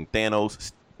resurrecting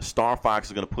Thanos. Star Fox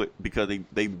is going to because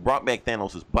they brought back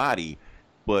Thanos' body,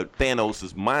 but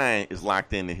Thanos' mind is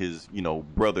locked into his,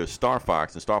 brother Star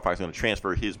Fox, and Star Fox is going to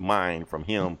transfer his mind from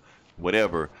him,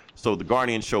 whatever. So the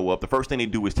Guardians show up. The first thing they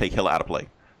do is take Hela out of play.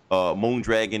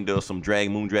 Moondragon does some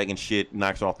Moondragon shit,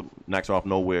 knocks her off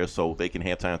nowhere so they can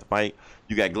have time to fight.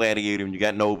 You got Gladiator, and you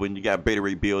got Nova, and you got Beta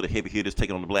Ray Bill, the heavy hitters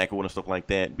taking on the Black Order and stuff like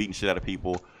that, beating shit out of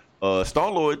people.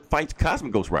 Star-Lord fights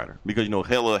Cosmic Ghost Rider because,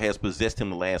 Hela has possessed him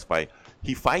the last fight.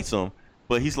 He fights him,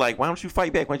 but he's like, why don't you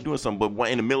fight back? Why aren't you doing something? But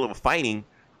in the middle of a fighting,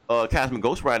 Cosmic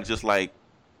Ghost Rider just like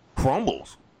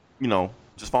crumbles,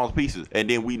 just falls to pieces. And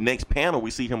then next panel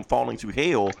we see him falling to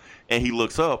hell, and he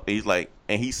looks up and he's like,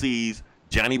 and he sees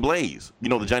Johnny Blaze,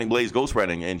 the Johnny Blaze Ghost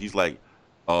Rider, and he's like,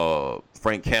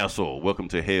 Frank Castle, welcome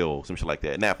to hell, some shit like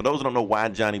that. Now, for those who don't know why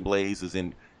Johnny Blaze is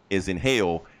in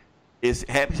hell, it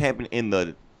happened in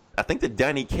I think the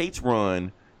Donny Cates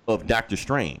run of Doctor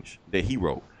Strange that he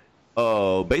wrote.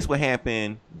 Basically what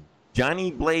happened,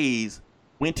 Johnny Blaze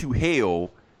went to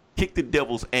hell, kicked the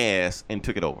devil's ass, and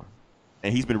took it over.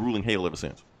 And he's been ruling hell ever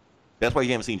since. That's why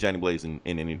you haven't seen Johnny Blaze in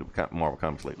any of the Marvel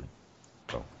comics lately.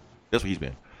 So that's what he's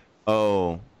been.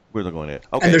 Oh, where's I going at?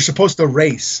 Okay. And they're supposed to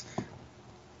race.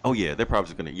 Oh yeah, they're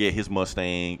probably gonna his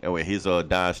Mustang or his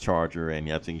Dodge Charger,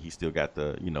 and I think he still got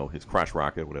the his crotch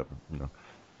rocket or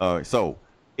whatever. So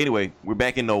anyway, we're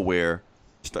back in nowhere.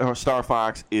 Star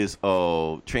Fox is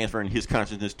transferring his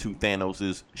consciousness to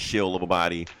Thanos' shell of a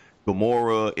body.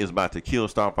 Gamora is about to kill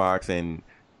Star Fox, and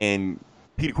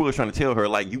Peter Quill is trying to tell her,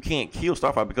 like, you can't kill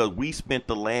Star Fox because we spent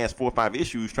the last 4 or 5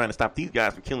 issues trying to stop these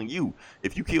guys from killing you.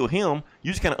 If you kill him,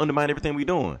 you just kind of undermine everything we're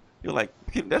doing. You're like,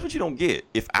 that's what you don't get.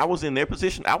 If I was in their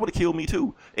position, I would have killed me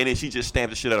too. And then she just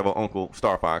stabbed the shit out of her uncle,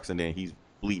 Star Fox, and then he's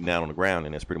bleeding out on the ground,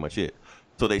 and that's pretty much it.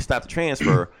 So they stopped the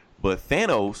transfer, but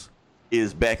Thanos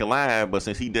is back alive, but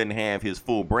since he doesn't have his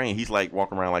full brain, he's like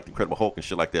walking around like the Incredible Hulk and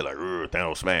shit like that, like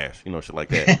Thanos smash, shit like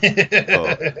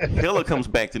that. Hela comes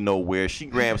back to nowhere. She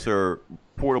grabs her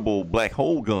portable black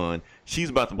hole gun. She's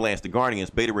about to blast the Guardians.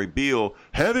 Beta Ray Bill,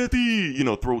 have at thee,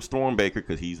 throws Stormbreaker,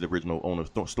 because he's the original owner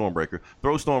of Stormbreaker.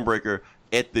 Throws Stormbreaker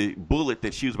at the bullet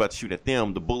that she was about to shoot at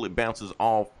them. The bullet bounces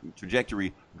off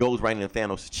trajectory, goes right into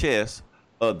Thanos' chest.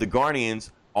 The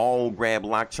Guardians all grab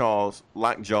Lockjaw's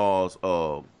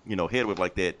head whip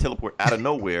like that, teleport out of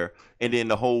nowhere, and then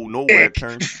the whole nowhere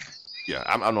turns. Yeah,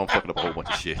 I know I'm fucking up a whole bunch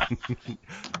of shit.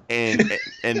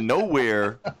 and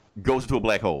nowhere goes into a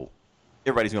black hole.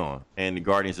 Everybody's gone, and the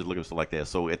Guardians is looking stuff like that.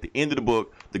 So at the end of the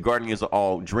book, the Guardians are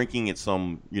all drinking at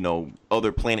some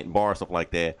other planet bar, stuff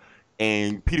like that.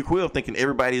 And Peter Quill thinking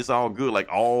everybody is all good, like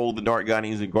all the Dark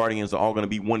Guardians and Guardians are all going to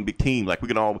be one big team. Like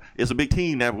it's a big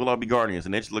team now. We'll all be Guardians.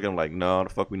 And they're just looking at him like, no, the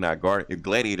fuck we not Guardian.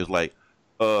 Gladiator's like,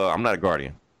 I'm not a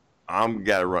Guardian. I'm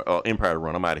got to Empire to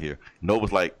run. I'm out of here.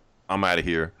 Nova's like, I'm out of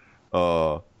here.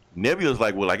 Nebula's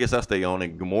like, well, I guess I stay on.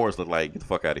 And Gamora's like, get the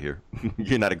fuck out of here.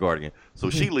 You're not a Guardian.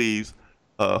 So she leaves.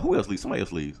 Who else leaves? Somebody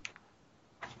else leaves.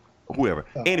 Whoever.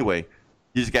 Anyway,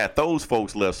 you just got those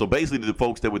folks left. So basically, the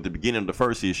folks that were at the beginning of the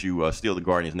first issue are still the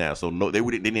Guardians now. So no, they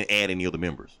didn't add any other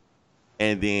members.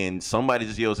 And then somebody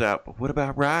just yells out, "But what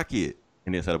about Rocket?"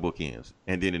 And that's how the book ends.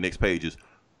 And then the next page is,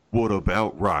 "What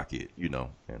about Rocket?" And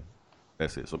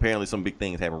that's it. So apparently, some big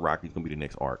things happen. Rocket's gonna be the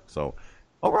next arc. So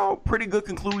overall, pretty good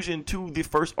conclusion to the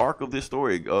first arc of this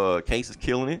story. Case is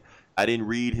killing it. I didn't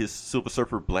read his Silver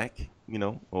Surfer Black,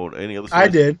 or any other stories. I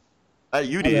did.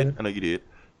 You did. I know you did.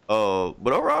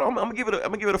 But overall, I'm gonna give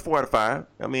it a 4 out of 5.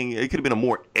 I mean, it could have been a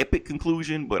more epic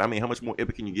conclusion, but I mean, how much more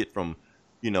epic can you get from,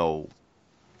 the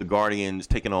Guardians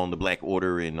taking on the Black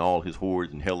Order and all his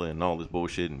hordes and Hela and all this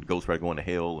bullshit and Ghost Rider going to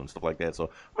hell and stuff like that. So I'm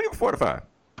gonna give it a 4 out of 5.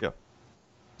 Yeah.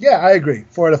 Yeah, I agree.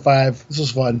 4 out of 5. This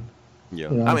was fun. Yeah.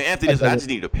 I mean, after this, I just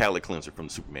need a palate cleanser from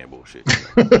the Superman bullshit.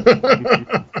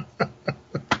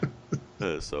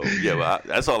 So yeah, well,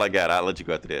 that's all I got. I'll let you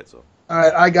go after that. So. All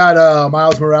right, I got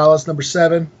Miles Morales number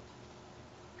 7.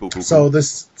 Cool. So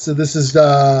this is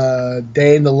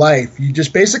day in the life. You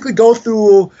just basically go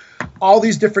through all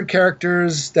these different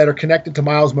characters that are connected to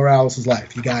Miles Morales'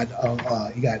 life. You got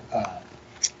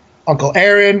Uncle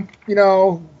Aaron.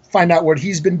 Find out what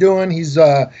he's been doing. He's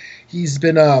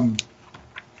been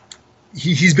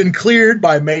cleared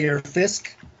by Mayor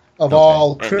Fisk of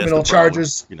all criminal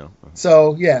charges.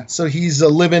 So he's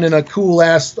living in a cool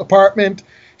ass apartment.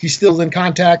 He's still in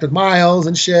contact with Miles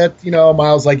and shit.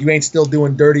 Miles like, you ain't still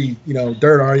doing dirty,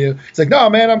 dirt, are you? It's like, no,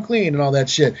 man, I'm clean and all that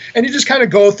shit. And you just kind of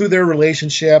go through their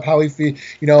relationship, how he feel,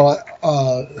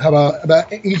 how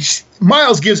about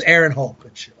Miles gives Aaron hope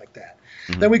and shit like that.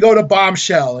 Mm-hmm. Then we go to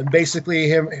Bombshell, and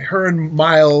basically her and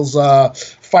Miles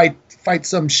fight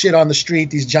some shit on the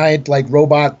street. These giant like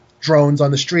robot drones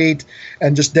on the street,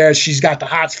 and just there she's got the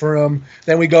hots for him.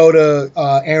 Then we go to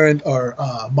Aaron or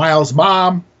Miles'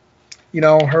 mom.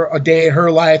 A day in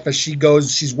her life as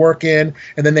she's working,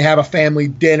 and then they have a family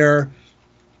dinner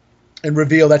and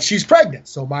reveal that she's pregnant.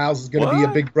 So Miles is going to be a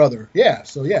big brother. Yeah.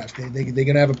 So yes, they're going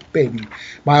to have a baby.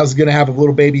 Miles is going to have a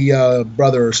little baby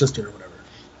brother or sister or whatever.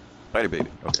 Spider baby.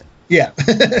 Okay. Yeah.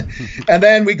 And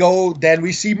then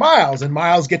we see Miles, and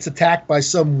Miles gets attacked by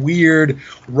some weird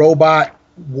robot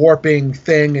warping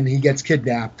thing, and he gets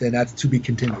kidnapped, and that's to be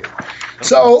continued. Okay.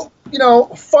 So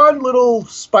fun little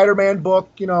Spider-Man book.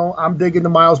 I'm digging the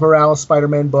Miles Morales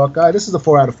Spider-Man book. This is a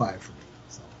 4 out of 5 for me.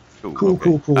 So,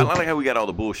 cool. I like how we got all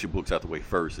the bullshit books out the way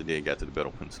first, and then got to the better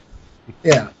ones.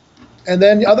 Yeah, and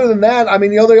then other than that, I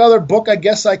mean, the other book I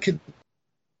guess I could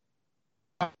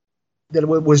that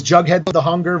was Jughead the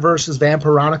Hunger versus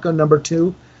Vampironica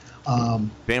 #2.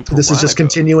 This is just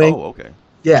continuing. Oh, okay.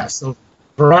 Yeah, so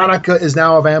Veronica is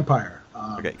now a vampire.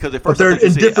 Okay, because at first they're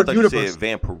in I different thought you universes. said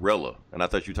Vampirella, and I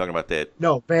thought you were talking about that.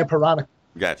 No, Vampironica.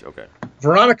 Gotcha. Okay.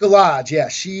 Veronica Lodge, yeah,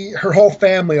 her whole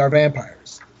family are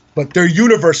vampires, but their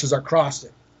universes are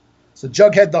crossing. So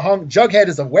Jughead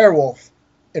is a werewolf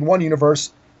in one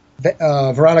universe.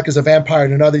 Veronica is a vampire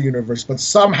in another universe, but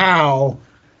somehow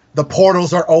the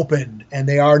portals are opened and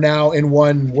they are now in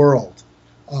one world.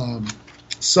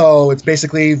 So it's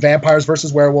basically vampires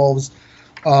versus werewolves.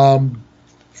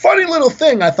 Funny little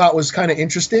thing I thought was kind of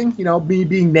interesting, me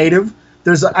being native.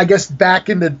 There's, I guess, back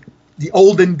in the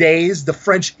olden days, the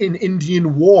French and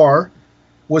Indian War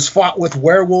was fought with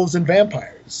werewolves and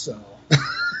vampires. So,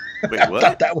 Wait,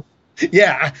 what?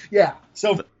 Yeah.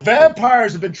 So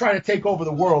vampires have been trying to take over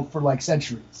the world for like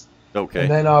centuries. Okay.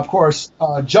 And then, of course,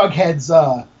 Jughead's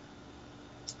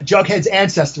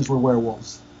ancestors were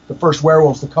werewolves. The first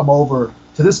werewolves to come over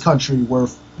to this country were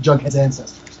Jughead's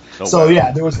ancestors. Oh, so wow.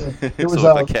 yeah, there was so it's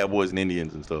like cowboys and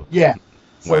Indians and stuff. Yeah.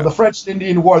 So Wow. the French and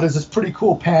Indian War, there's this pretty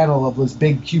cool panel of this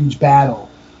big, huge battle.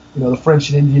 The French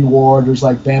and Indian War, there's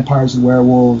like vampires and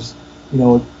werewolves,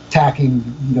 attacking,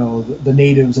 the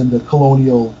natives and the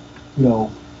colonial,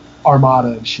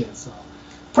 armada and shit. So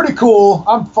pretty cool.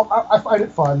 I find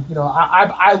it fun.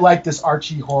 I like this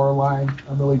Archie horror line.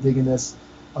 I'm really digging this,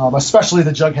 especially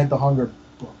the Jughead the Hunger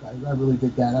book. I really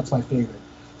dig that. That's my favorite.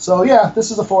 So yeah, this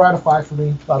is a 4 out of 5 for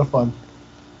me. A lot of fun.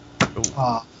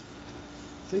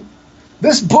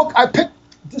 This book I picked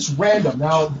this random.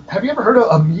 Now, have you ever heard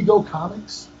of Amigo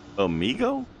Comics?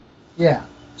 Amigo? Yeah,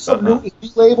 some new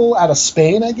indie label out of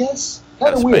Spain, I guess.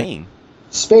 Kind of weird.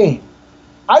 Spain.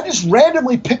 I just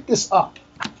randomly picked this up.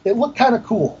 It looked kind of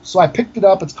cool, so I picked it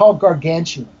up. It's called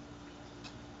Gargantuan.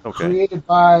 Okay. Created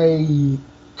by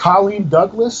Colleen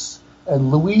Douglas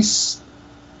and Luis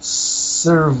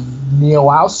Czerniowski.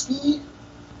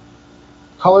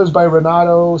 Colors by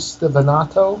Renato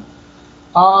Stevanato.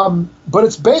 But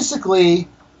it's basically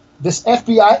this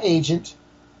FBI agent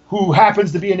who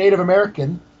happens to be a Native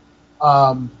American.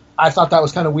 I thought that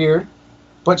was kind of weird,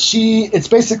 but it's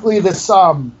basically this.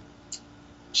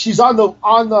 She's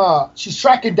she's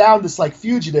tracking down this like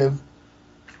fugitive,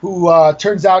 who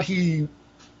turns out he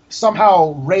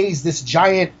somehow raised this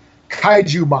giant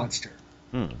kaiju monster.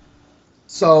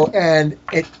 So the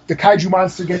kaiju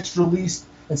monster gets released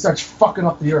and starts fucking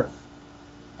up the earth.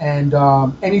 And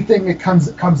anything it comes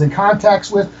in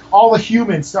contact with, all the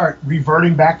humans start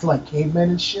reverting back to like cavemen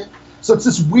and shit. So it's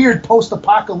this weird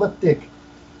post-apocalyptic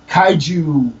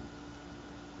kaiju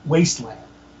wasteland,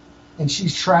 and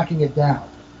she's tracking it down.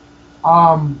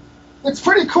 It's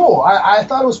pretty cool. I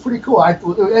thought it was pretty cool.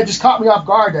 It just caught me off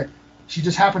guard that she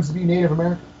just happens to be Native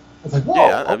American. I was like, whoa.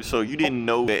 Yeah, so you didn't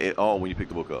know that at all when you picked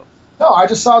the book up? No, I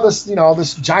just saw this,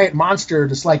 this giant monster,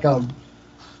 just like a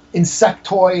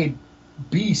insectoid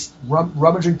beast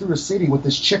rummaging through the city with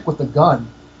this chick with the gun,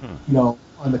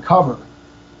 on the cover.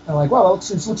 And I'm like, well, it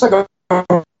looks like a... You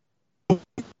know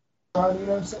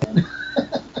what I'm saying?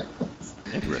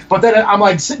 But then I'm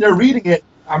like sitting there reading it.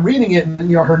 I'm reading it,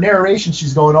 and her narration,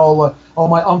 she's going, "Oh,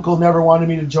 my uncle never wanted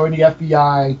me to join the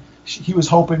FBI. He was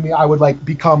hoping I would like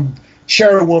become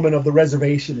chairwoman of the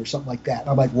reservation or something like that." And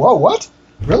I'm like, "Whoa, what?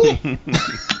 Really?"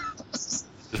 Just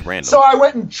random. So I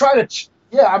went and tried to.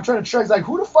 I'm trying to check. Like,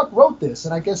 who the fuck wrote this?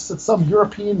 And I guess it's some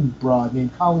European broad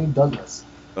named Colleen Douglas.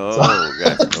 Oh,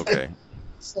 gotcha. Okay.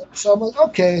 So I'm like,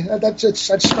 okay, I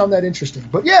just found that interesting.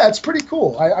 But yeah, it's pretty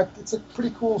cool. It's a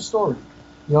pretty cool story.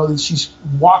 She's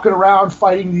walking around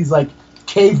fighting these like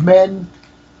cavemen,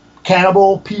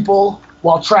 cannibal people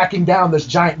while tracking down this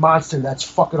giant monster that's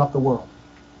fucking up the world.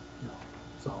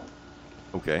 So.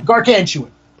 Okay.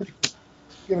 Gargantuan. Pretty cool.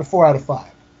 Give it a 4 out of 5.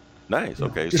 Nice.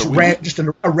 Okay. Just So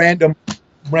a random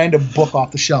book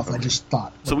off the shelf. I just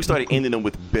thought. So we started ending them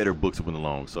with better books that went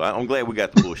along. So I'm glad we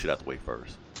got the bullshit out the way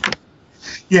first.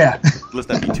 Yeah. Let's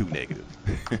not be too negative.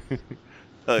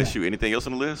 Shoot, anything else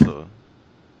on the list? Or?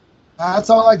 That's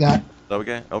all I got.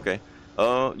 Okay.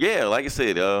 Yeah, like I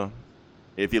said,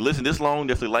 if you listen this long,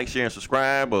 definitely like, share, and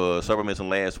subscribe. Several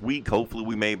mentioned last week. Hopefully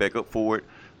we made back up for it.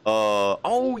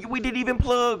 We didn't even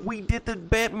plug. We did the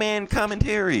Batman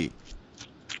commentary.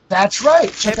 That's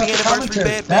right. Check Happy out the anniversary,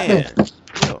 commentary. Batman.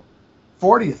 Yeah.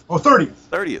 40th. Oh, 30th.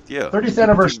 30th, yeah. 30th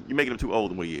anniversary. You're making him too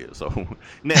old in what he is. So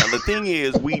now the thing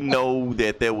is, we know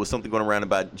that there was something going around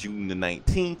about June the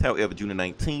 19th. However, June the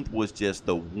 19th was just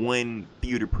the one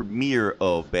theater premiere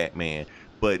of Batman.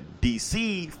 But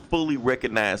DC fully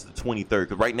recognized the 23rd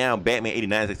because right now Batman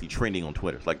 89 is actually trending on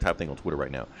Twitter. It's like the top thing on Twitter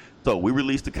right now. So we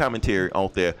released the commentary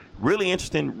out there. Really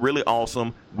interesting, really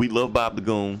awesome. We love Bob the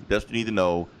Goon. That's what you need to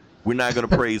know. We're not going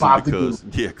to praise him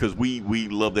because we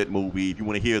love that movie. If you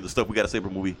want to hear the stuff we got to say about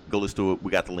the movie, go listen to it.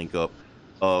 We got the link up.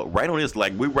 Right on this,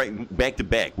 like we're right back to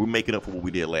back. We're making up for what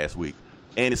we did last week.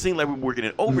 And it seemed like we're working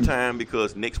in overtime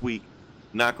because next week,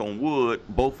 knock on wood,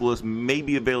 both of us may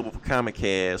be available for Comic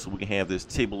Cast so we can have this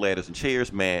table, ladders, and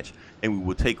chairs match, and we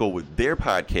will take over their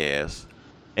podcast.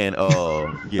 And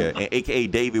and AKA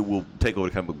David will take over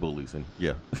the Comic Book Bullies, and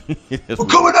yeah. We're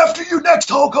coming after you next,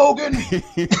 Hulk Hogan.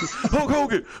 Hulk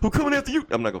Hogan, we're coming after you.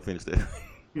 I'm not gonna finish that.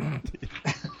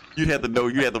 You'd have to know.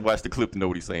 You have to watch the clip to know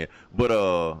what he's saying. But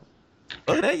other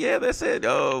than that, yeah, that's it.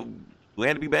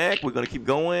 Glad to be back. We're gonna keep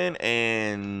going,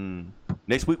 and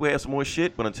next week we have some more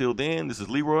shit. But until then, this is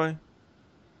Leroy.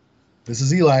 This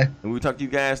is Eli. And we'll talk to you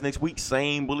guys next week.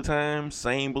 Same bully time,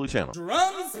 same bully channel.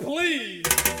 Drums, please.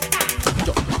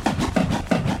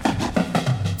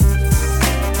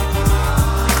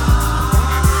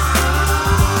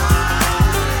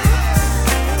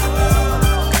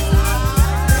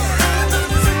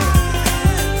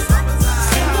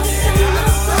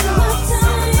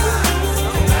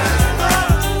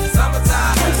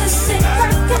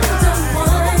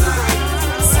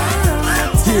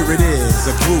 Here it is,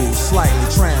 a groove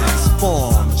slightly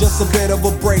transformed. Just a bit of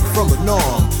a break from the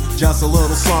norm. Just a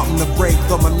little something to break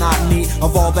the monotony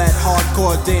of all that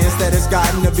hardcore dance that has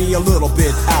gotten to be a little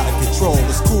bit out of control.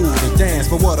 It's cool to dance,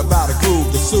 but what about a groove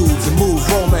that soothes and moves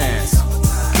romance?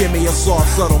 Give me a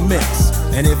soft, subtle mix,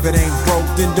 and if it ain't broke,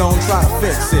 then don't try to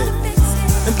fix it.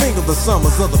 And think of the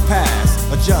summers of the past.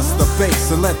 Adjust the bass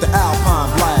and let the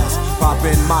Alpine blast. Pop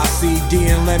in my CD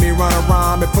and let me run a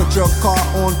rhyme and put your car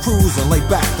on cruise and lay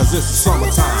back, cause it's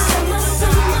summertime.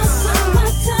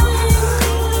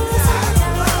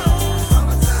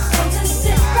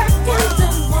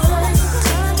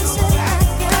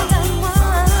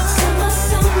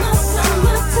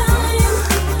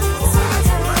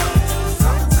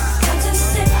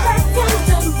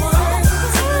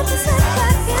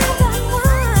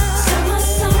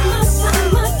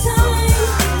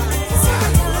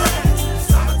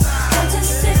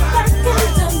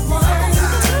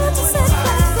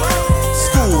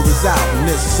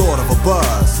 Sort of a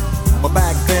buzz, but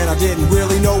back then I didn't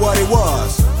really know what it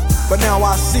was. But now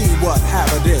I see what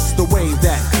happened is the way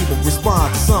that people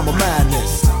respond to summer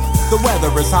madness. The weather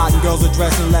is hot and girls are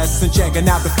dressing less and checking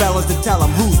out the fellas to tell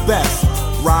them who's best.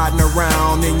 Riding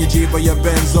around in your Jeep or your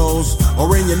Benzos,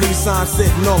 or in your Nissan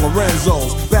sitting on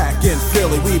Lorenzo's. Back in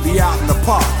Philly, we be out in the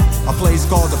park. A place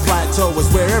called the Plateau is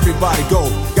where everybody go.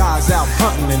 Guys out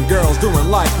hunting and girls doing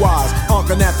likewise.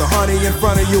 Honking at the honey in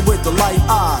front of you with the light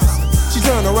eyes. She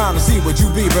turn around to see what you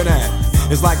beeping at.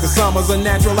 It's like the summer's a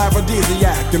natural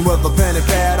aphrodisiac. And with a pen and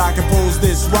pad I compose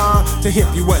this rhyme to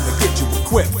hip you and to get you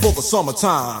equipped for the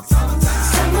summertime.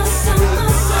 Summer, summer,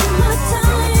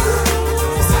 summertime.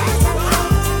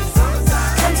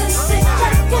 Come to sit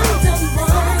back and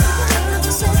unwind. Come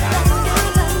to sit back and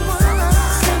unwind.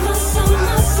 Summer,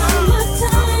 summer,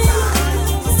 summertime.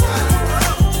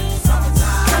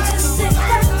 Come to sit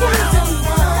back and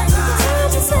unwind.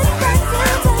 Come to sit back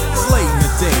and unwind. It's late in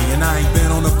the day and I ain't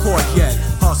been on the court yet.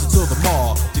 Hustle to the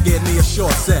mall to get me a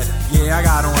short set. Yeah, I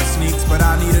got on sneaks, but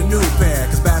I need a new pair.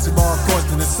 Cause basketball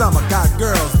courts in the summer got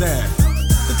girls there.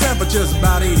 The temperature's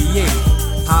about 88.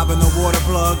 Hop in the water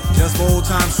plug, just for old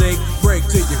time's sake. Break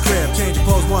to your crib, change your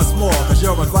clothes once more. Cause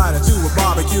you're invited to a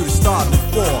barbecue to start at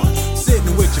 4.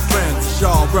 Sitting with your friends,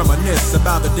 y'all reminisce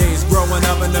about the days growing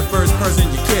up and the first person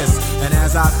you kiss. And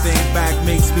as I think back,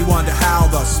 makes me wonder how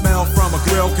the smell from a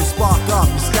grill can spark up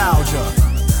nostalgia.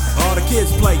 All the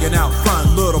kids playing out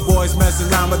front, little boys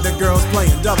messing around with the girls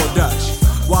playing double dutch.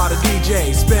 While the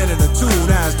DJ spinning a tune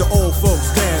as the old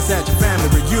folks dance at your family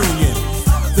reunion.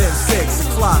 Then 6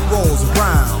 o'clock rolls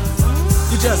around.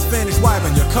 You just finished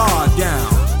wiping your car down.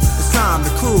 It's time to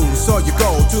cruise, so you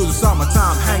go to the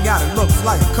summertime hangout. It looks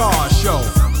like a car show.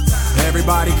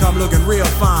 Everybody come looking real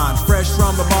fine, fresh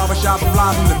from the barbershop and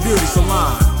fly from the beauty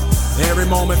salon. Every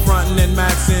moment frontin' and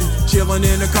maxin', chillin'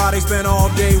 in the car, they spend all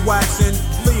day waxin',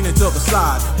 leaning to the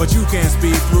side, but you can't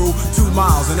speed through 2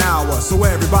 miles an hour, so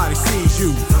everybody sees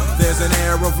you. There's an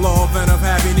air of love and of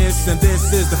happiness, and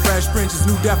this is the Fresh Prince's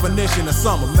new definition of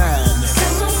summer madness.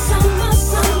 Summer, summer.